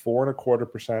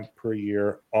 4.25% per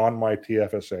year on my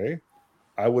TFSA,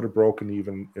 I would have broken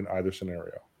even in either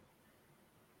scenario.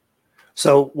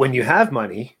 So when you have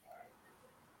money,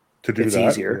 it's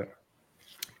easier.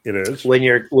 Yeah. It is. When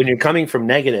you're coming from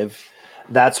negative,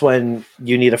 that's when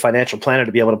you need a financial planner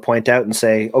to be able to point out and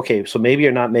say, okay, so maybe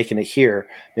you're not making it here,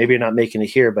 maybe you're not making it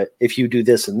here, but if you do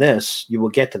this and this, you will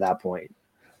get to that point.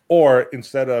 Or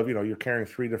instead of, you're carrying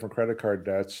 3 different credit card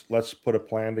debts, let's put a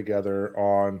plan together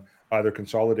on either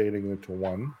consolidating into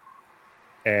one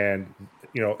and,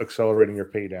 accelerating your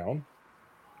pay down,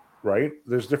 right?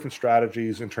 There's different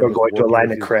strategies in terms of going to a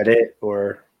line of credit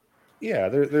or... Yeah,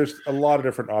 there's a lot of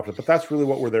different options, but that's really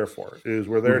what we're there for, is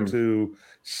we're there to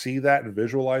see that and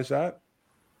visualize that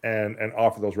and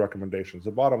offer those recommendations.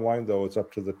 The bottom line, though, it's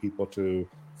up to the people to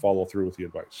follow through with the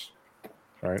advice,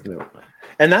 right? Yeah.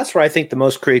 And that's where I think the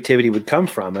most creativity would come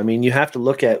from. I mean, you have to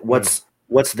look at what's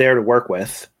there to work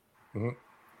with and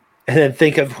then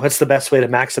think of what's the best way to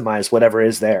maximize whatever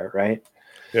is there, right?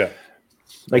 Yeah.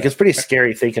 Like it's pretty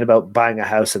scary thinking about buying a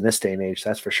house in this day and age,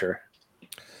 that's for sure.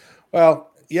 Well,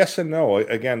 yes and no.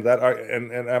 Again,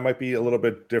 and I might be a little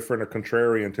bit different or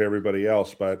contrarian to everybody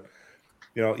else, but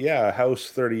a house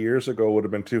 30 years ago would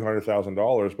have been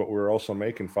 $200,000, but we were also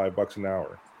making $5 an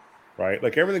hour, right?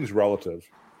 Like everything's relative,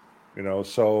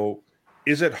 So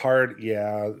is it hard?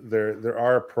 Yeah, there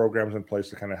are programs in place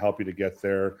to kind of help you to get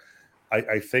there.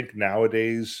 I think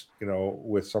nowadays,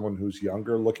 with someone who's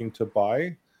younger looking to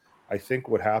buy, I think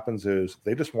what happens is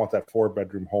they just want that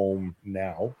 4-bedroom home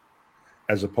now,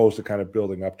 as opposed to kind of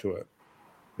building up to it,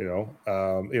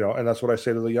 and that's what I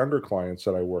say to the younger clients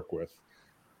that I work with.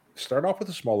 Start off with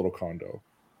a small little condo,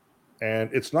 and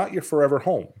it's not your forever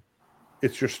home.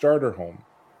 It's your starter home,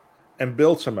 and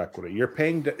build some equity. You're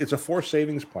paying, it's a forced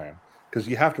savings plan because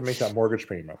you have to make that mortgage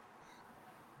payment,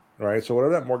 right? So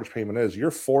whatever that mortgage payment is,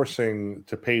 you're forcing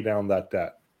to pay down that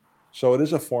debt. So it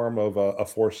is a form of a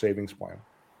forced savings plan.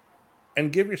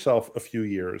 And give yourself a few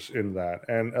years in that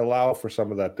and allow for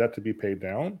some of that debt to be paid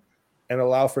down and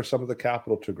allow for some of the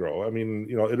capital to grow. I mean,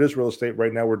 it is real estate.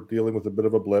 Right now we're dealing with a bit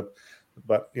of a blip,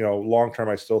 but, long term,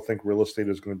 I still think real estate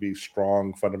is going to be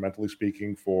strong, fundamentally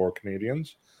speaking, for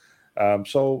Canadians.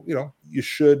 So, you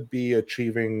should be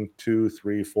achieving 2,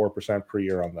 3, 4% per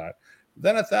year on that.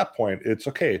 Then at that point, it's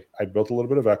okay. I built a little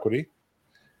bit of equity.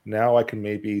 Now I can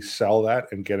maybe sell that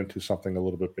and get into something a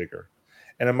little bit bigger.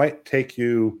 And it might take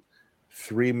you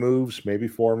 3 moves, maybe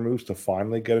 4 moves to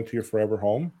finally get into your forever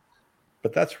home.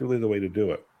 But that's really the way to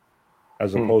do it,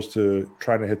 as opposed to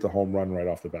trying to hit the home run right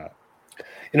off the bat.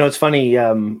 It's funny.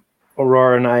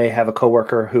 Aurora and I have a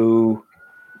coworker who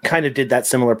kind of did that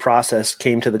similar process,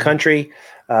 came to the country,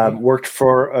 worked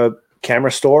for a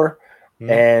camera store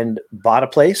and bought a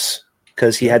place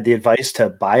because he had the advice to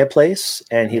buy a place,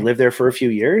 and he lived there for a few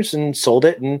years and sold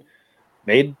it and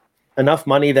made enough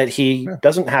money that he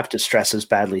doesn't have to stress as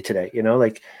badly today.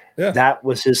 That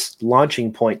was his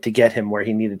launching point to get him where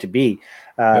he needed to be.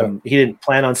 He didn't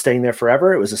plan on staying there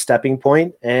forever. It was a stepping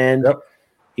point, and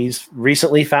he's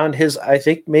recently found his, I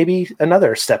think, maybe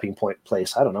another stepping point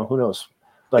place. I don't know. Who knows?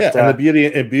 But and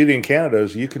the beauty in Canada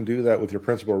is you can do that with your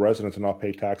principal residence and not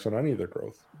pay tax on any of their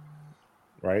growth.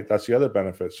 Right? That's the other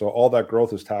benefit. So all that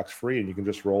growth is tax-free, and you can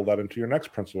just roll that into your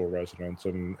next principal residence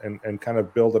and kind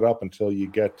of build it up until you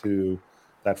get to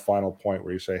that final point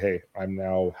where you say, hey, I'm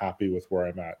now happy with where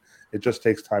I'm at. It just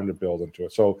takes time to build into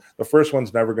it. So the first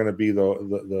one's never going to be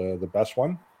the best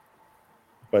one,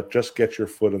 but just get your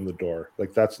foot in the door.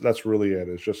 Like that's really it,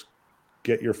 is just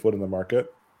get your foot in the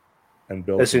market and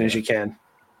build as soon as you can.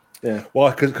 Yeah. Well,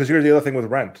 because here's the other thing with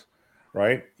rent,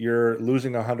 right? You're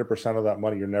losing 100% of that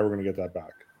money. You're never going to get that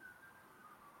back.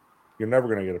 You're never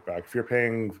going to get it back. If you're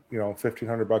paying,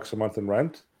 $1,500 a month in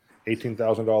rent,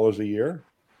 $18,000 a year,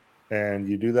 and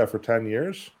you do that for 10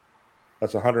 years,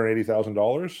 that's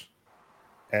 $180,000.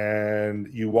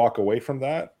 And you walk away from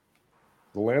that,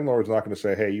 the landlord's not going to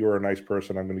say, hey, you are a nice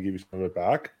person, I'm going to give you some of it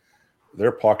back.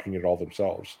 They're pocketing it all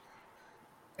themselves.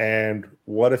 And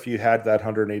what if you had that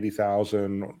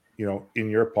 $180,000, in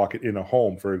your pocket in a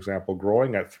home, for example,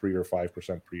 growing at 3 or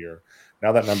 5% per year?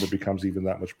 Now that number becomes even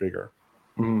that much bigger.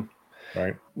 Mm-hmm.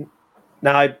 Right.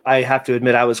 Now, I have to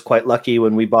admit, I was quite lucky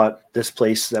when we bought this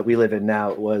place that we live in now.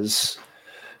 It was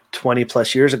 20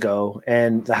 plus years ago,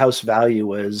 and the house value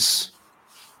was,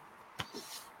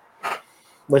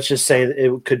 let's just say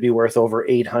it could be worth over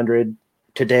 800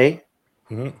 today.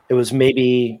 Mm-hmm. It was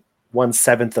maybe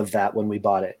 1/7 of that when we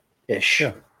bought it ish.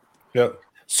 Yeah.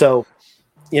 So,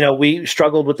 we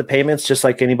struggled with the payments just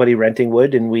like anybody renting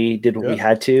would, and we did what we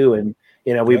had to. And,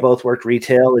 we both worked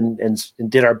retail and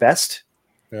did our best,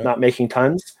 not making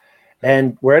tons.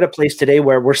 And we're at a place today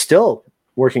where we're still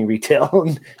working retail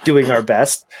and doing our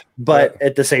best. But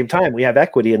at the same time, we have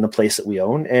equity in the place that we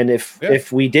own. And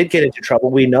if we did get into trouble,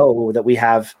 we know that we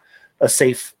have a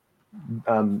safe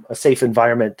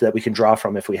environment that we can draw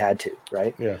from if we had to,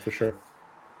 right? Yeah, for sure.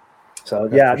 So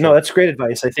that's great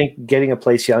advice. I think getting a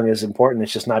place young is important.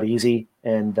 It's just not easy,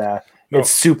 and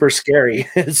it's super scary.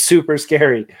 It's super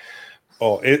scary.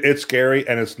 Oh, it's scary,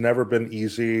 and it's never been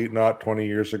easy. Not 20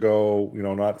 years ago,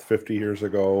 not 50 years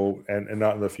ago, and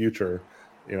not in the future.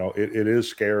 It is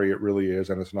scary. It really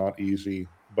is, and it's not easy.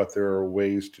 But there are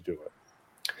ways to do it.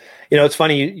 It's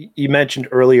funny, you mentioned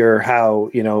earlier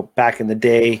how, back in the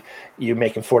day, you're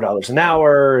making $4 an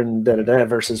hour and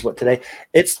versus what today.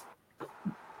 It's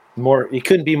more, it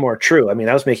couldn't be more true. I mean,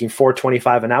 I was making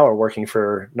 $4.25 an hour working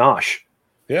for Nosh.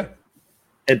 Yeah.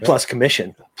 And plus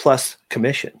commission.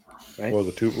 Right? What was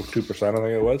it, 2%, I think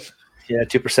it was? Yeah,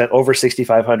 2% over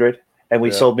 6,500. And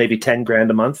we sold maybe 10 grand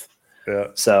a month. Yeah.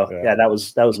 So that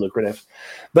was lucrative.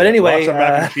 But anyway. Lots of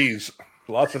mac and cheese.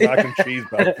 Lots of mac and cheese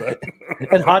back then.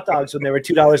 And hot dogs when they were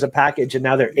 $2 a package, and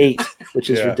now they're $8, which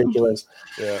is ridiculous.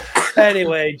 Yeah.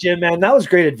 Anyway, Jim, man, that was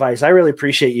great advice. I really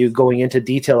appreciate you going into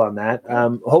detail on that.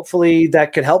 Hopefully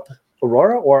that could help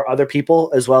Aurora or other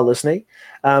people as well listening.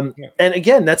 And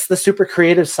again, that's the super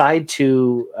creative side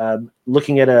to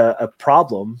looking at a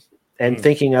problem and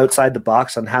thinking outside the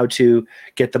box on how to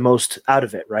get the most out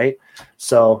of it, right?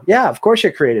 So, yeah, of course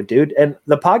you're creative, dude. And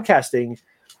the podcasting,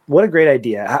 what a great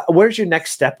idea. Where's your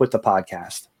next step with the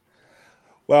podcast?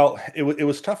 Well, it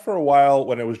was tough for a while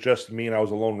when it was just me and I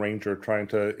was a lone ranger trying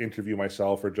to interview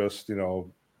myself or just,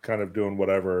 kind of doing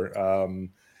whatever.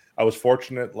 I was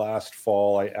fortunate last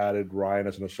fall. I added Ryan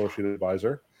as an associate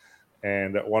advisor.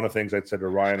 And one of the things I'd said to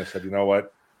Ryan, I said, you know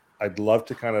what? I'd love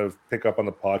to kind of pick up on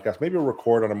the podcast, maybe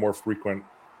record on a more frequent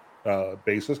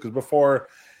basis. Because before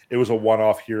it was a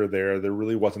one-off here or there. There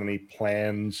really wasn't any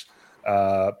planned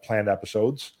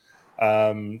episodes.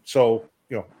 So,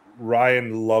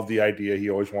 Ryan loved the idea. He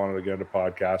always wanted to get into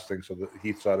podcasting, so that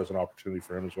he saw it as an opportunity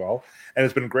for him as well. And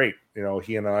it's been great.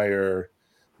 He and I are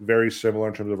very similar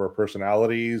in terms of our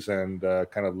personalities and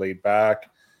kind of laid back.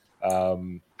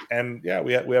 And yeah,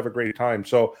 we have a great time.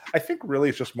 So I think really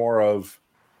it's just more of,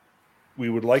 we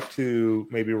would like to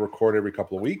maybe record every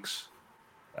couple of weeks.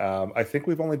 I think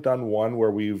we've only done one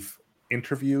where we've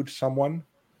interviewed someone.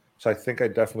 So I think I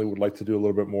definitely would like to do a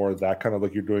little bit more of that, kind of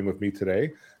like you're doing with me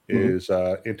today, is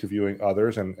interviewing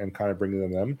others and kind of bringing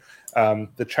them in.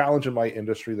 The challenge in my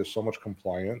industry, there's so much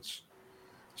compliance.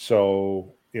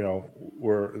 So,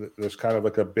 there's kind of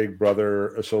like a big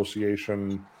brother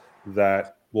association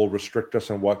that will restrict us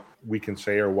in what we can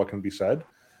say or what can be said.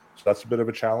 So that's a bit of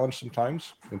a challenge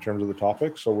sometimes in terms of the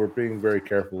topics. So we're being very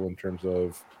careful in terms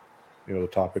of, the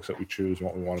topics that we choose and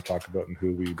what we want to talk about and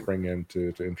who we bring in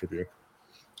to interview.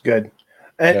 Good.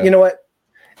 And you know what?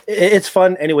 It's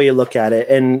fun any way you look at it.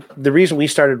 And the reason we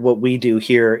started what we do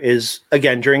here is,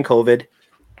 again, during COVID,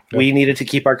 we needed to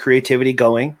keep our creativity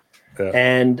going. Yeah.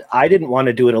 And I didn't want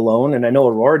to do it alone. And I know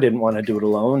Aurora didn't want to do it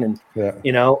alone. And,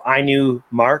 I knew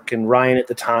Mark and Ryan at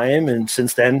the time. And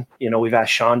since then, we've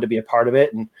asked Sean to be a part of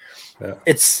it. And I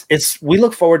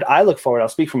look forward, I'll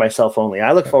speak for myself only.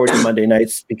 I look forward to Monday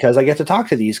nights because I get to talk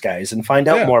to these guys and find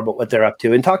out more about what they're up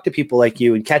to and talk to people like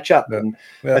you and catch up. And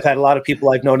I've had a lot of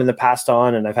people I've known in the past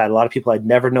on, and I've had a lot of people I'd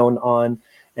never known on.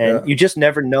 and you just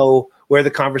never know where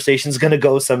the conversation's going to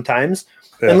go sometimes,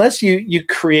 unless you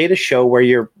create a show where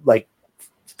your like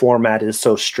format is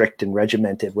so strict and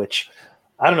regimented, which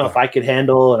I don't know if I could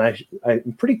handle, and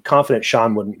I'm pretty confident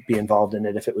Sean wouldn't be involved in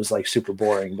it if it was like super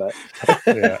boring. But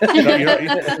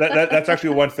that's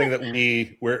actually one thing that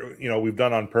we've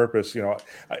done on purpose.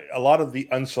 A lot of the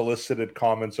unsolicited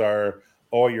comments are,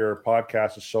 "Oh, your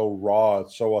podcast is so raw,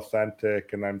 it's so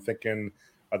authentic," and I'm thinking,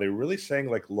 are they really saying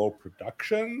like low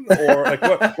production, or like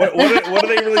what do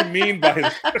they really mean by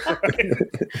that?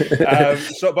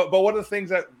 But one of the things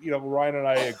that Ryan and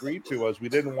I agreed to was we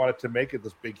didn't want it to make it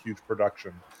this big huge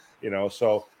production,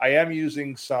 So I am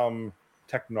using some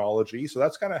technology, so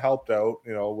that's kind of helped out,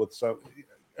 with some.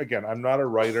 Again, I'm not a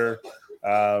writer,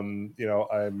 I'm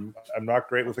not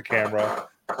great with a camera,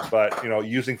 but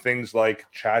using things like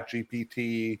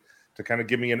ChatGPT to kind of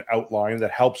give me an outline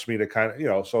that helps me to kind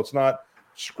of so it's not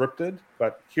scripted,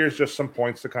 but here's just some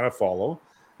points to kind of follow.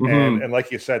 And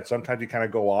like you said, sometimes you kind of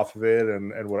go off of it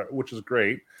and which is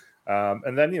great.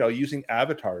 And then using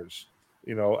avatars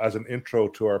as an intro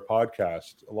to our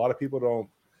podcast. A lot of people don't,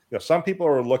 some people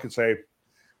are look and say it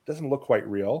doesn't look quite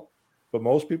real, but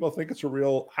most people think it's a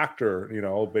real actor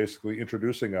basically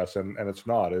introducing us, and it's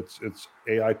not. It's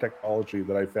AI technology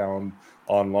that I found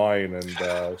online,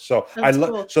 and so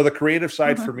cool. So the creative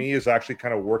side for me is actually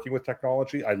kind of working with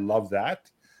technology. I love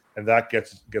that, and that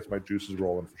gets my juices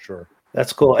rolling for sure.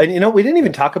 That's cool. And we didn't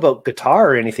even talk about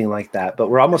guitar or anything like that, but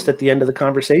we're almost at the end of the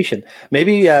conversation.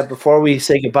 Maybe before we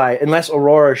say goodbye, unless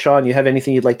Aurora or Sean, you have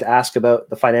anything you'd like to ask about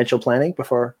the financial planning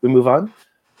before we move on?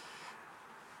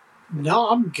 No,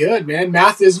 I'm good, man.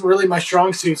 Math isn't really my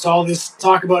strong suit, so all this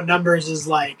talk about numbers is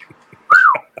like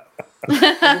over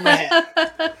my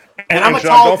head. And I'm a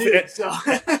tall dude, so.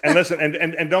 And listen,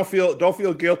 and don't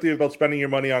feel guilty about spending your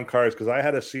money on cars, because I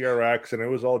had a CRX and it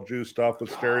was all juiced up with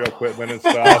stereo equipment and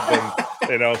stuff,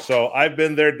 and so I've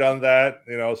been there, done that,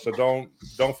 so don't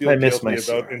feel guilty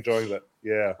about enjoying that.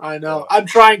 Yeah, I know. I'm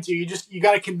trying to. You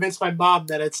got to convince my mom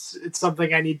that it's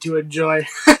something I need to enjoy.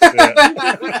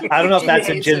 I don't know if that's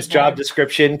in Jim's job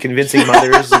description, convincing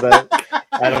mothers, but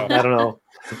I don't know.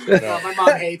 No, my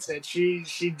mom hates it.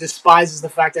 She despises the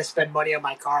fact I spend money on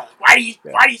my car. Like,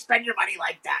 why do you spend your money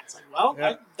like that? It's like, well,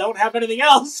 I don't have anything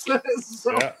else.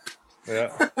 So.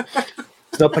 Yeah.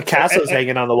 No Picasso's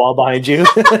hanging on the wall behind you.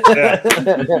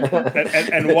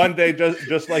 And one day,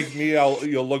 just like me,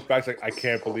 you'll look back like, I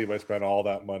can't believe I spent all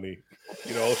that money.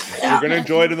 You're gonna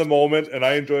enjoy it in the moment, and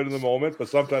I enjoyed it in the moment. But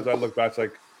sometimes I look back, it's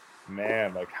like,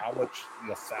 man, like how much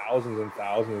thousands and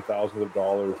thousands and thousands of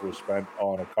dollars were spent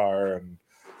on a car,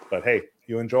 but hey,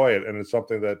 you enjoy it, and it's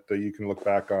something that you can look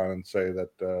back on and say that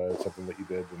it's something that you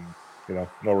did, and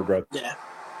no regrets. Yeah.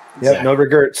 Exactly. No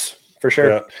regrets for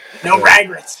sure. Yeah. No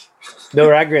regrets. No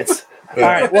regrets. All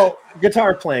right. Well,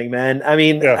 guitar playing, man. I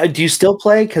mean, do you still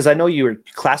play? Because I know you were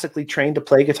classically trained to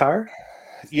play guitar.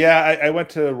 Yeah, I went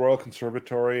to Royal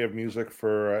Conservatory of Music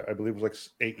for I believe it was like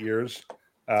 8 years.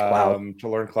 To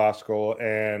learn classical,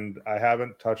 and I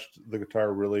haven't touched the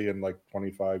guitar really in like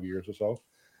 25 years or so.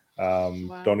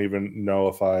 Don't even know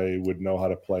if I would know how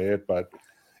to play it, but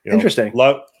interesting.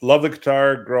 Love the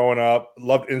guitar growing up.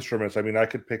 Loved instruments. I mean, I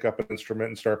could pick up an instrument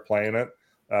and start playing it,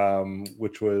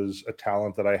 which was a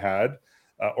talent that I had.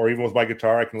 Or even with my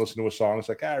guitar, I can listen to a song. It's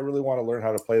like, I really want to learn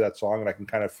how to play that song, and I can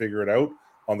kind of figure it out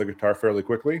on the guitar fairly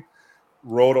quickly.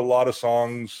 Wrote a lot of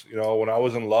songs, when I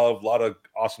was in love, a lot of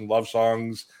awesome love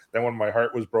songs. Then when my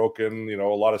heart was broken, a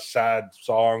lot of sad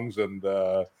songs, and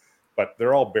but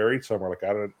they're all buried somewhere. Like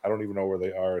I don't even know where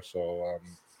they are. So,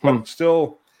 but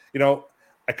still,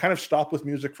 I kind of stopped with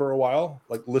music for a while,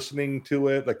 like listening to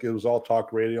it. Like it was all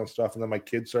talk radio and stuff. And then my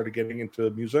kids started getting into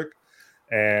music,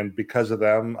 and because of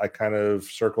them, I kind of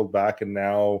circled back, and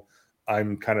now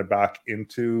I'm kind of back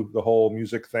into the whole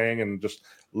music thing and just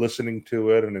listening to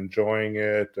it and enjoying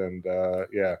it. And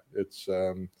it's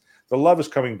the love is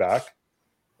coming back,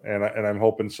 and I'm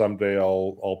hoping someday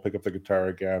I'll pick up the guitar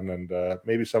again, and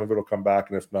maybe some of it will come back.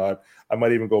 And if not, I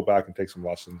might even go back and take some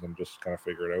lessons and just kind of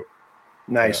figure it out.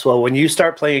 Nice. Well, when you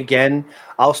start playing again,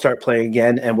 I'll start playing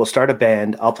again, and we'll start a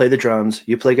band. I'll play the drums,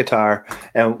 you play guitar,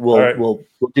 and we'll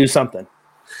do something.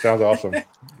 Sounds awesome. All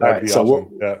right, so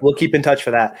awesome. We'll keep in touch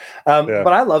for that.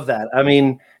 But I love that. I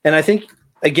mean, and I think,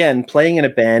 again, playing in a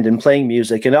band and playing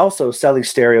music and also selling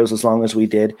stereos as long as we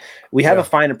did, we have a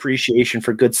fine appreciation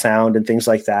for good sound and things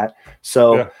like that.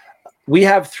 So we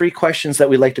have 3 questions that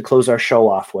we like to close our show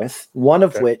off with, one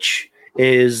of which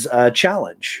is a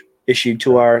challenge issued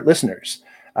to our listeners.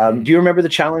 Do you remember the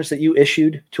challenge that you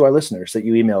issued to our listeners that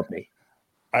you emailed me?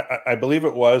 I believe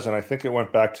it was, and I think it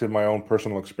went back to my own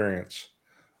personal experience.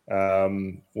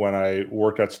 when I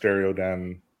worked at Stereo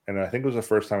Den, and I think it was the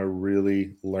first time I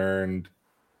really learned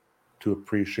to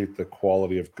appreciate the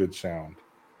quality of good sound.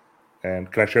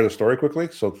 And can I share the story quickly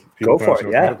so people Go can for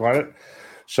it? Yeah. on it?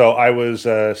 So I was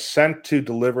sent to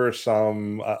deliver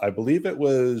some, I believe it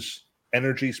was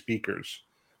Energy speakers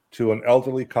to an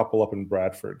elderly couple up in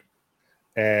Bradford.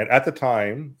 And at the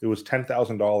time, it was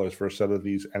 $10,000 for a set of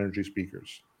these Energy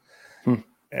speakers.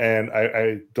 And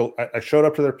I showed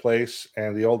up to their place,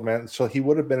 and the old man, so he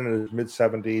would have been in his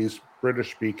mid-70s,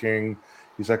 British speaking.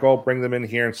 He's like, "Oh, bring them in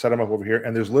here and set them up over here."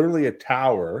 And there's literally a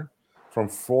tower from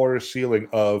floor to ceiling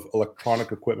of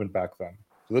electronic equipment back then.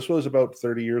 So this was about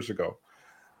 30 years ago.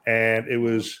 And it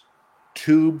was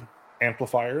tube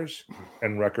amplifiers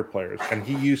and record players. And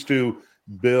he used to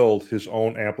build his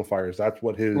own amplifiers. That's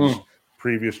what his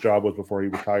previous job was before he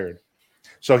retired.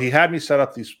 So he had me set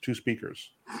up these two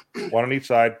speakers, one on each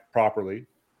side properly.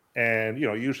 And,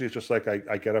 usually it's just like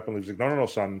I get up and he's like, no,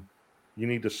 son, you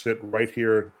need to sit right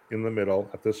here in the middle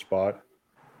at this spot,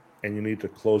 and you need to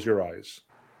close your eyes.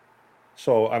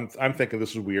 So I'm thinking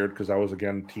this is weird because I was,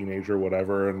 again, teenager,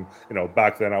 whatever. And,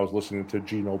 back then I was listening to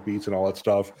Geno beats and all that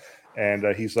stuff. And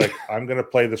he's like, I'm going to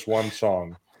play this one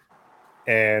song.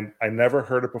 And I never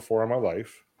heard it before in my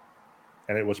life.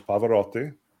 And it was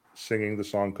Pavarotti singing the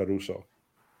song Caruso.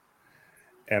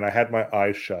 And I had my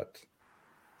eyes shut.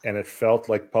 And it felt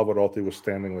like Pavarotti was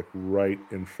standing like right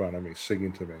in front of me,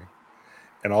 singing to me.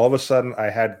 And all of a sudden I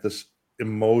had this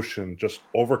emotion just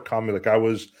overcome me. Like I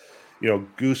was,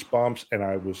 goosebumps, and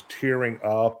I was tearing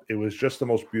up. It was just the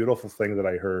most beautiful thing that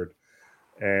I heard.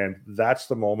 And that's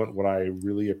the moment when I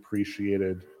really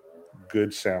appreciated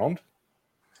good sound,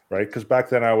 right? Because back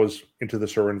then I was into the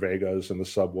Cerwin Vegas and the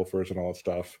subwoofers and all that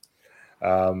stuff.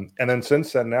 And then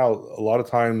since then, now a lot of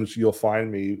times you'll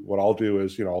find me, what I'll do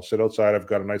is, I'll sit outside. I've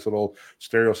got a nice little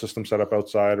stereo system set up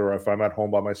outside, or if I'm at home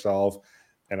by myself,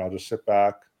 and I'll just sit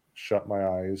back, shut my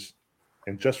eyes,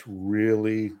 and just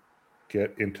really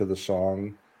get into the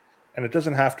song. And it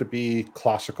doesn't have to be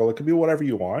classical. It could be whatever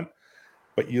you want,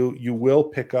 but you will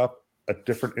pick up a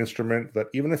different instrument that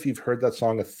even if you've heard that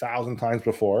song 1,000 times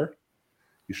before,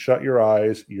 you shut your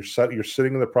eyes, you're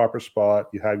sitting in the proper spot,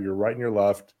 you have your right and your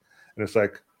left, and it's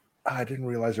like, I didn't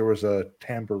realize there was a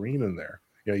tambourine in there.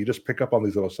 You just pick up on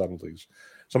these little subtleties.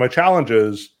 So my challenge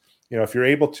is, if you're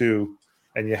able to,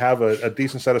 and you have a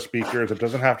decent set of speakers, it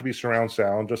doesn't have to be surround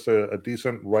sound, just a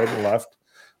decent right and left,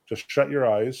 just shut your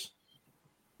eyes,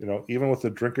 even with a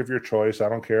drink of your choice. I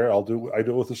don't care. I do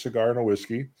it with a cigar and a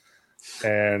whiskey,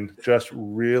 and just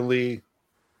really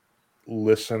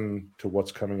listen to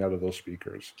what's coming out of those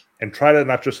speakers, and try to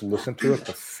not just listen to it,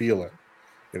 but feel it.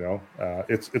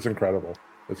 It's incredible.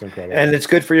 It's incredible. And it's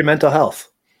good for your mental health.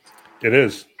 It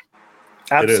is.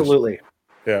 Absolutely.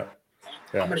 Yeah.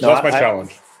 So that's my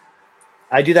challenge.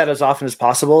 I do that as often as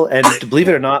possible. And to believe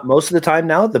it or not, most of the time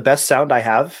now, the best sound I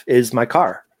have is my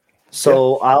car.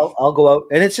 So I'll go out,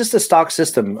 and it's just a stock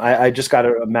system. I just got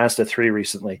a Mazda 3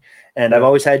 recently, and I've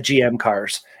always had GM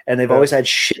cars, and they've always had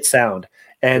shit sound.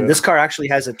 And this car actually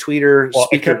has a tweeter speaker.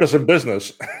 It kept us in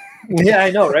business. Yeah, I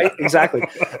know, right? Exactly.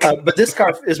 But this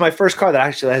car is my first car that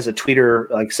actually has a tweeter,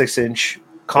 like 6-inch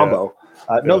combo.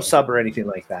 No sub or anything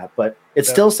like that, but it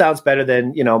still sounds better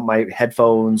than, my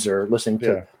headphones or listening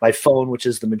to my phone, which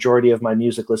is the majority of my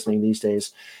music listening these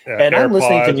days. And I'm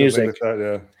listening to music. Like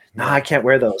that, No, I can't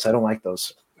wear those. I don't like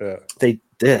those. Yeah. They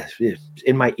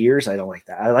in my ears. I don't like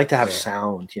that. I like to have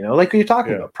sound, like you're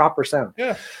talking about, proper sound.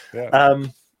 Yeah.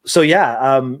 So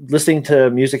listening to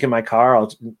music in my car.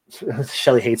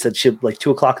 Shelly hates it. She like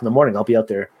 2:00 in the morning. I'll be out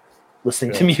there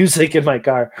listening to music in my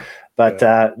car. But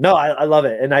no, I love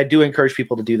it, and I do encourage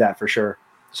people to do that for sure.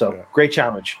 So great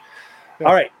challenge. Yeah.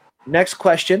 All right, next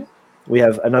question. We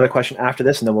have another question after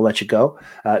this, and then we'll let you go.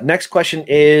 Next question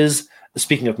is: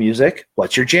 speaking of music,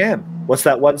 what's your jam? What's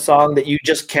that one song that you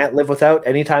just can't live without?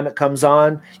 Anytime it comes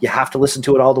on, you have to listen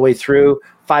to it all the way through.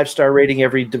 5-star rating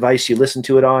every device you listen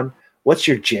to it on. What's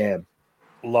your jam?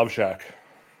 Love Shack.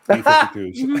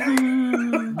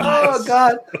 Oh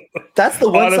God, that's the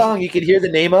one song you can hear the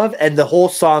name of, and the whole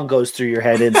song goes through your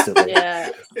head instantly.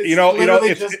 It's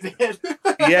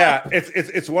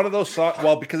one of those songs.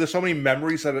 Well, because there's so many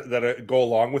memories that go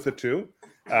along with it too.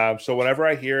 So whenever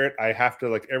I hear it, I have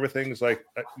to everything's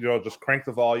just crank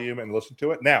the volume and listen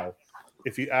to it. Now,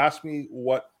 if you ask me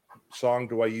what song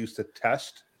do I use to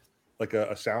test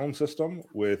a sound system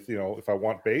with, if I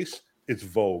want bass, it's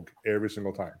Vogue every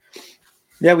single time.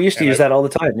 Yeah, we used to use that all the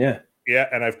time. Yeah. Yeah,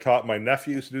 and I've taught my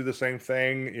nephews to do the same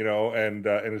thing, and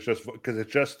it's just because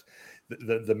it's just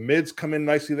the mids come in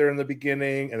nicely there in the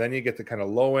beginning, and then you get the kind of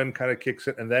low end kind of kicks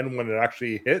it, and then when it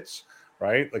actually hits,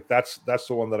 right? Like that's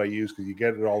the one that I use because you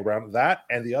get it all around that.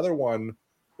 And the other one,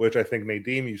 which I think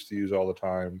Nadeem used to use all the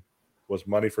time, was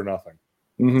Money for Nothing.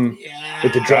 Mm-hmm. Yeah.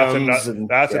 With the drums.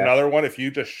 That's another one. If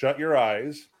you just shut your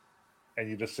eyes and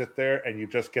you just sit there and you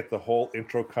just get the whole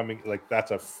intro coming, like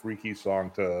that's a freaky song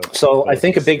to. So I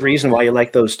think a big reason why you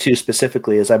like those two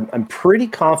specifically is I'm pretty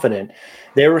confident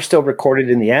they were still recorded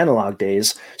in the analog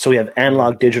days. So we have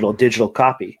analog, digital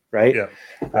copy, right?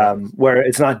 Yeah. Where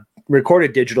it's not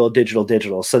recorded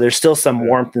digital. So there's still some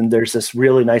warmth and there's this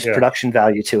really nice production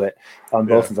value to it on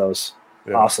both of those.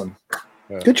 Yeah. Awesome.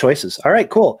 Yeah. Good choices. All right,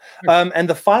 cool. And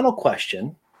the final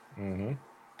question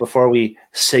before we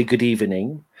say good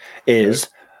evening is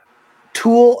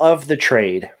tool of the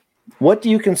trade. What do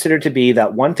you consider to be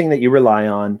that one thing that you rely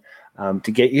on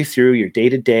to get you through your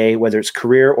day-to-day, whether it's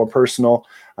career or personal,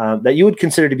 that you would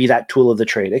consider to be that tool of the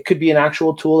trade? It could be an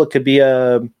actual tool. It could be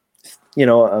a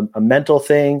mental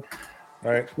thing.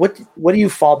 Right. What do you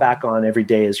fall back on every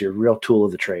day as your real tool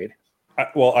of the trade?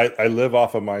 I live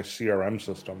off of my CRM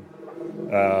system.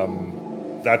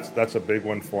 That's a big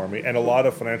one for me. And a lot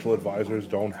of financial advisors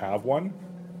don't have one.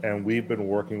 And we've been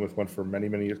working with one for many,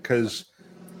 many years because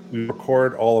we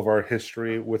record all of our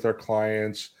history with our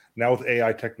clients. Now with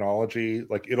AI technology,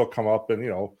 like it'll come up and,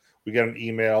 we get an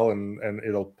email and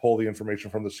it'll pull the information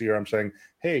from the CRM saying,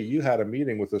 hey, you had a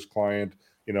meeting with this client,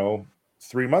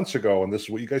 3 months ago, and this is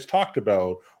what you guys talked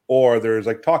about. Or there's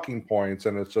like talking points,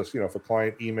 and it's just, if a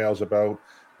client emails about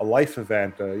a life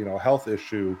event, a health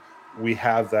issue, we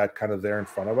have that kind of there in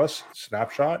front of us,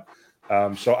 snapshot.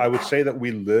 So I would say that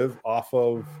we live off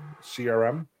of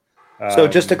CRM. So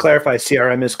just to clarify,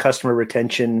 CRM is customer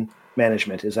retention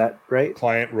management. Is that right?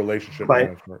 Client relationship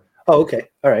management. Oh, okay.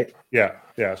 All right. Yeah.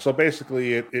 So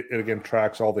basically it again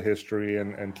tracks all the history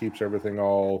and keeps everything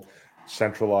all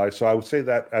centralized. So I would say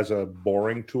that as a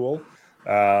boring tool.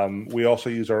 We also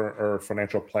use our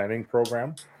financial planning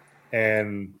program,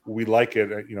 and we like it,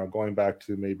 going back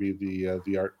to maybe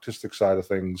the artistic side of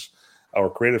things or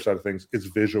creative side of things, it's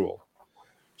visual.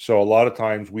 So a lot of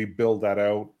times we build that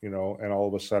out, and all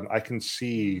of a sudden I can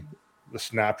see the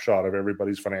snapshot of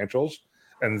everybody's financials.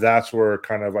 And that's where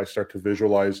kind of I start to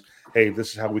visualize, hey, this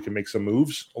is how we can make some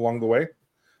moves along the way,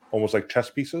 almost like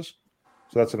chess pieces.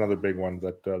 So that's another big one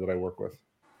that I work with.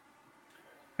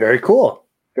 Very cool.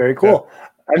 Very cool. Yeah.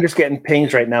 I'm just getting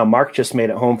pings right now. Mark just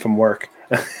made it home from work.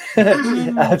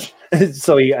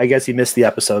 So I guess he missed the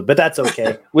episode, but that's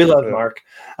okay. We love Mark.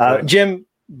 Jim,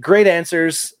 great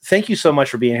answers. Thank you so much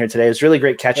for being here today. It was really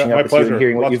great catching up with you and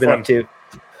hearing what you've been up to.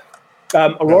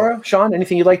 Aurora, Sean,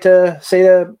 anything you'd like to say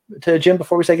to Jim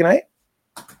before we say goodnight?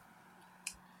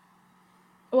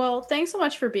 Well, thanks so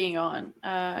much for being on.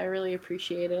 I really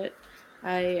appreciate it.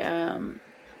 I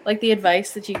like the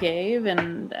advice that you gave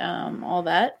and all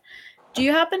that. Do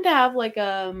you happen to have like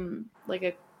a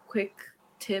quick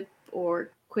tip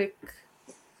or quick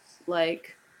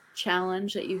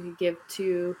challenge that you could give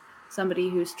to somebody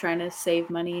who's trying to save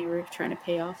money or trying to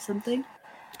pay off something?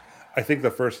 I think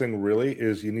the first thing really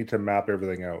is you need to map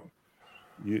everything out.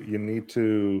 You need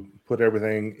to put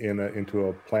everything into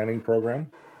a planning program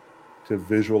to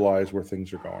visualize where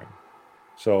things are going.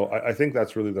 So I think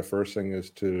that's really the first thing, is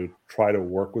to try to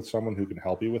work with someone who can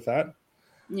help you with that.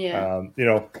 Yeah.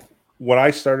 When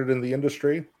I started in the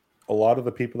industry, a lot of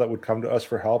the people that would come to us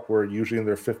for help were usually in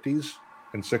their 50s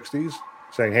and 60s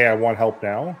saying, hey, I want help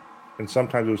now. And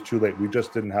sometimes it was too late. We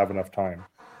just didn't have enough time.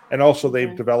 And also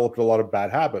they've developed a lot of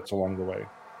bad habits along the way.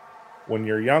 When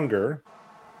you're younger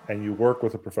and you work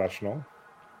with a professional,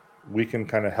 we can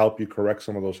kind of help you correct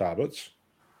some of those habits.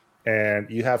 And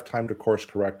you have time to course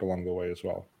correct along the way as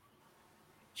well.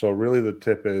 So really the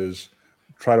tip is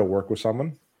try to work with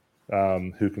someone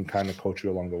who can kind of coach you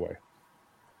along the way.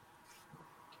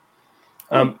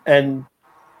 And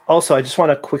also, I just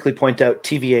want to quickly point out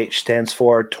TVH stands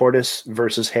for Tortoise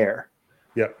versus Hare.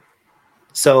 Yep.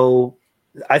 So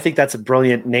I think that's a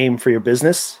brilliant name for your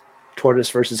business, Tortoise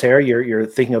versus Hare. You're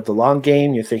thinking of the long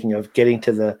game. You're thinking of getting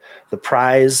to the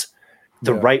prize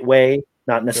the right way,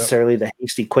 not necessarily the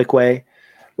hasty, quick way,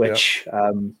 which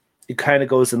it kind of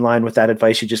goes in line with that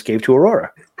advice you just gave to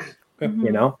Aurora.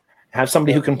 Have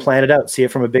somebody who can plan it out, see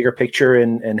it from a bigger picture,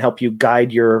 and help you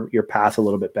guide your path a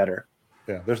little bit better.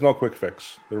 Yeah, there's no quick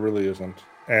fix. There really isn't.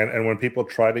 And when people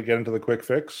try to get into the quick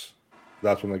fix,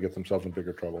 that's when they get themselves in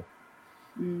bigger trouble.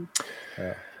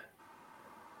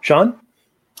 Sean?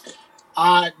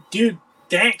 Dude,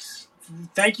 thanks.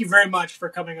 Thank you very much for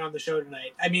coming on the show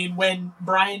tonight. I mean, when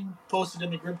Brian posted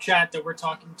in the group chat that we're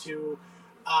talking to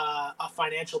a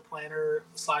financial planner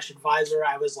 / advisor,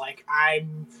 I was like, I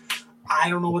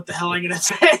don't know what the hell I'm going to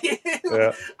say.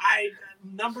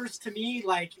 Numbers to me,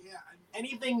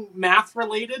 anything math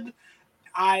related,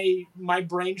 my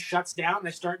brain shuts down and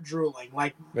I start drooling.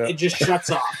 Like it just shuts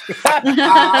off. So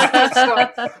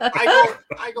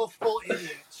I go full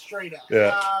idiot straight up.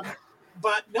 Yeah.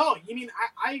 But no, you mean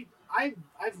I've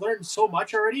learned so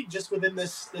much already just within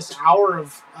this hour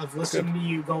of listening to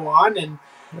you go on, and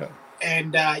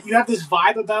you have this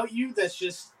vibe about you that's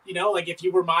just, like if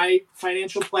you were my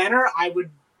financial planner, I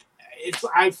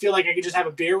feel like I could just have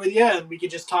a beer with you and we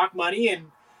could just talk money and.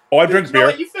 Oh, I drink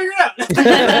beer. You figure it out.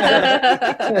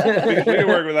 We can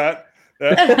work with that.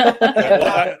 Yeah.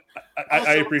 Well,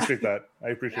 I appreciate that.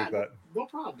 That. No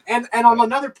problem. And on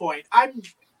another point, I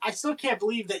still can't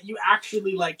believe that you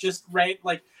actually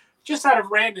just out of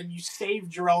random you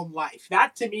saved your own life.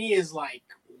 That to me is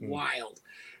wild.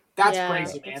 That's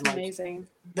crazy, man. It's amazing.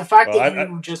 The fact that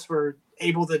you just were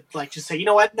able to just say, you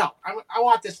know what? No, I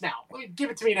want this now. Give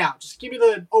it to me now. Just give me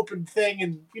the open thing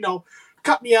and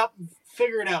cut me up and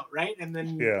figure it out, right? And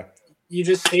then you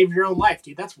just saved your own life,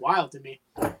 dude. That's wild to me.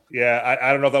 Yeah,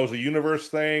 I don't know if that was a universe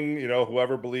thing,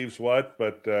 whoever believes what,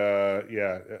 but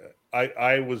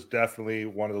I was definitely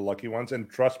one of the lucky ones. And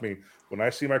trust me, when I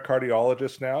see my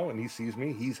cardiologist now and he sees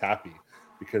me, he's happy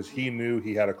because he knew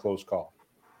he had a close call.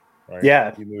 Right?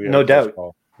 Yeah, no doubt.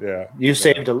 Call. Yeah, you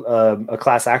saved a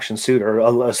class action suit or a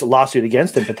lawsuit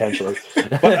against him potentially.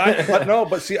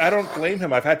 but see, I don't blame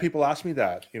him. I've had people ask me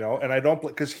that, and I don't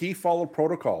because he followed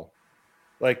protocol.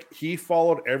 He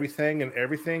followed everything, and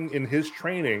everything in his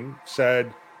training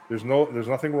said there's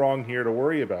nothing wrong here to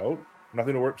worry about,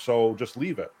 nothing to worry. So just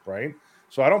leave it, right?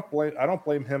 So I don't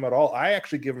blame him at all. I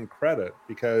actually give him credit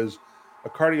because a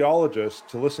cardiologist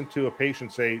to listen to a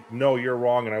patient say, "No, you're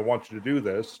wrong, and I want you to do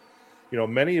this."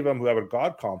 Many of them who have a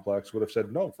God complex would have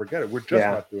said, "No, forget it. We're just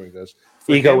not doing this."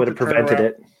 Ego would have prevented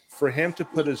it. For him to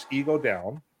put his ego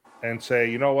down and say,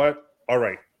 "You know what? All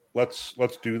right, let's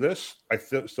do this." I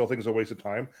still think it's a waste of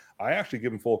time. I actually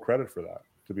give him full credit for that,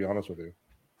 to be honest with you.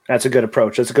 That's a good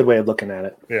approach. That's a good way of looking at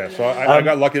it. Yeah. So I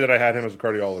got lucky that I had him as a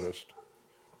cardiologist.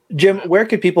 Jim, where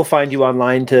could people find you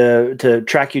online to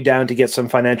track you down to get some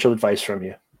financial advice from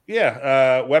you?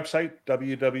 Yeah, website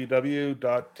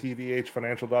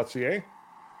www.tvhfinancial.ca.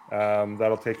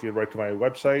 That'll take you right to my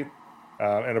website,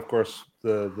 and of course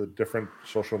the different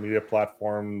social media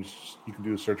platforms. You can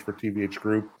do a search for TVH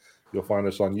Group. You'll find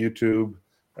us on YouTube.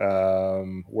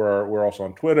 We're also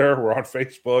on Twitter. We're on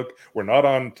Facebook. We're not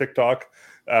on TikTok.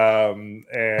 And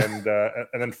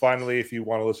then finally, if you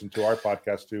want to listen to our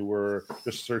podcast too, we're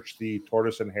just search the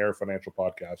Tortoise and Hare Financial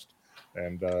Podcast,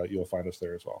 and you'll find us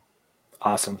there as well.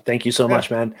 Awesome. Thank you so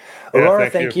much, man. Aurora,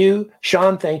 thank you.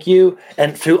 Sean, thank you.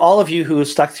 And to all of you who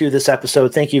stuck through this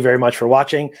episode, thank you very much for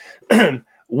watching.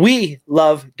 We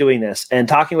love doing this, and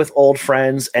talking with old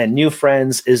friends and new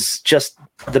friends is just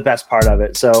the best part of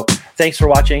it. So thanks for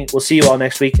watching. We'll see you all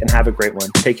next week, and have a great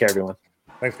one. Take care, everyone.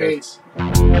 Thanks, guys.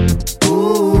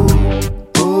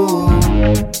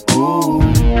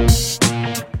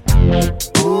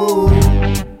 Peace.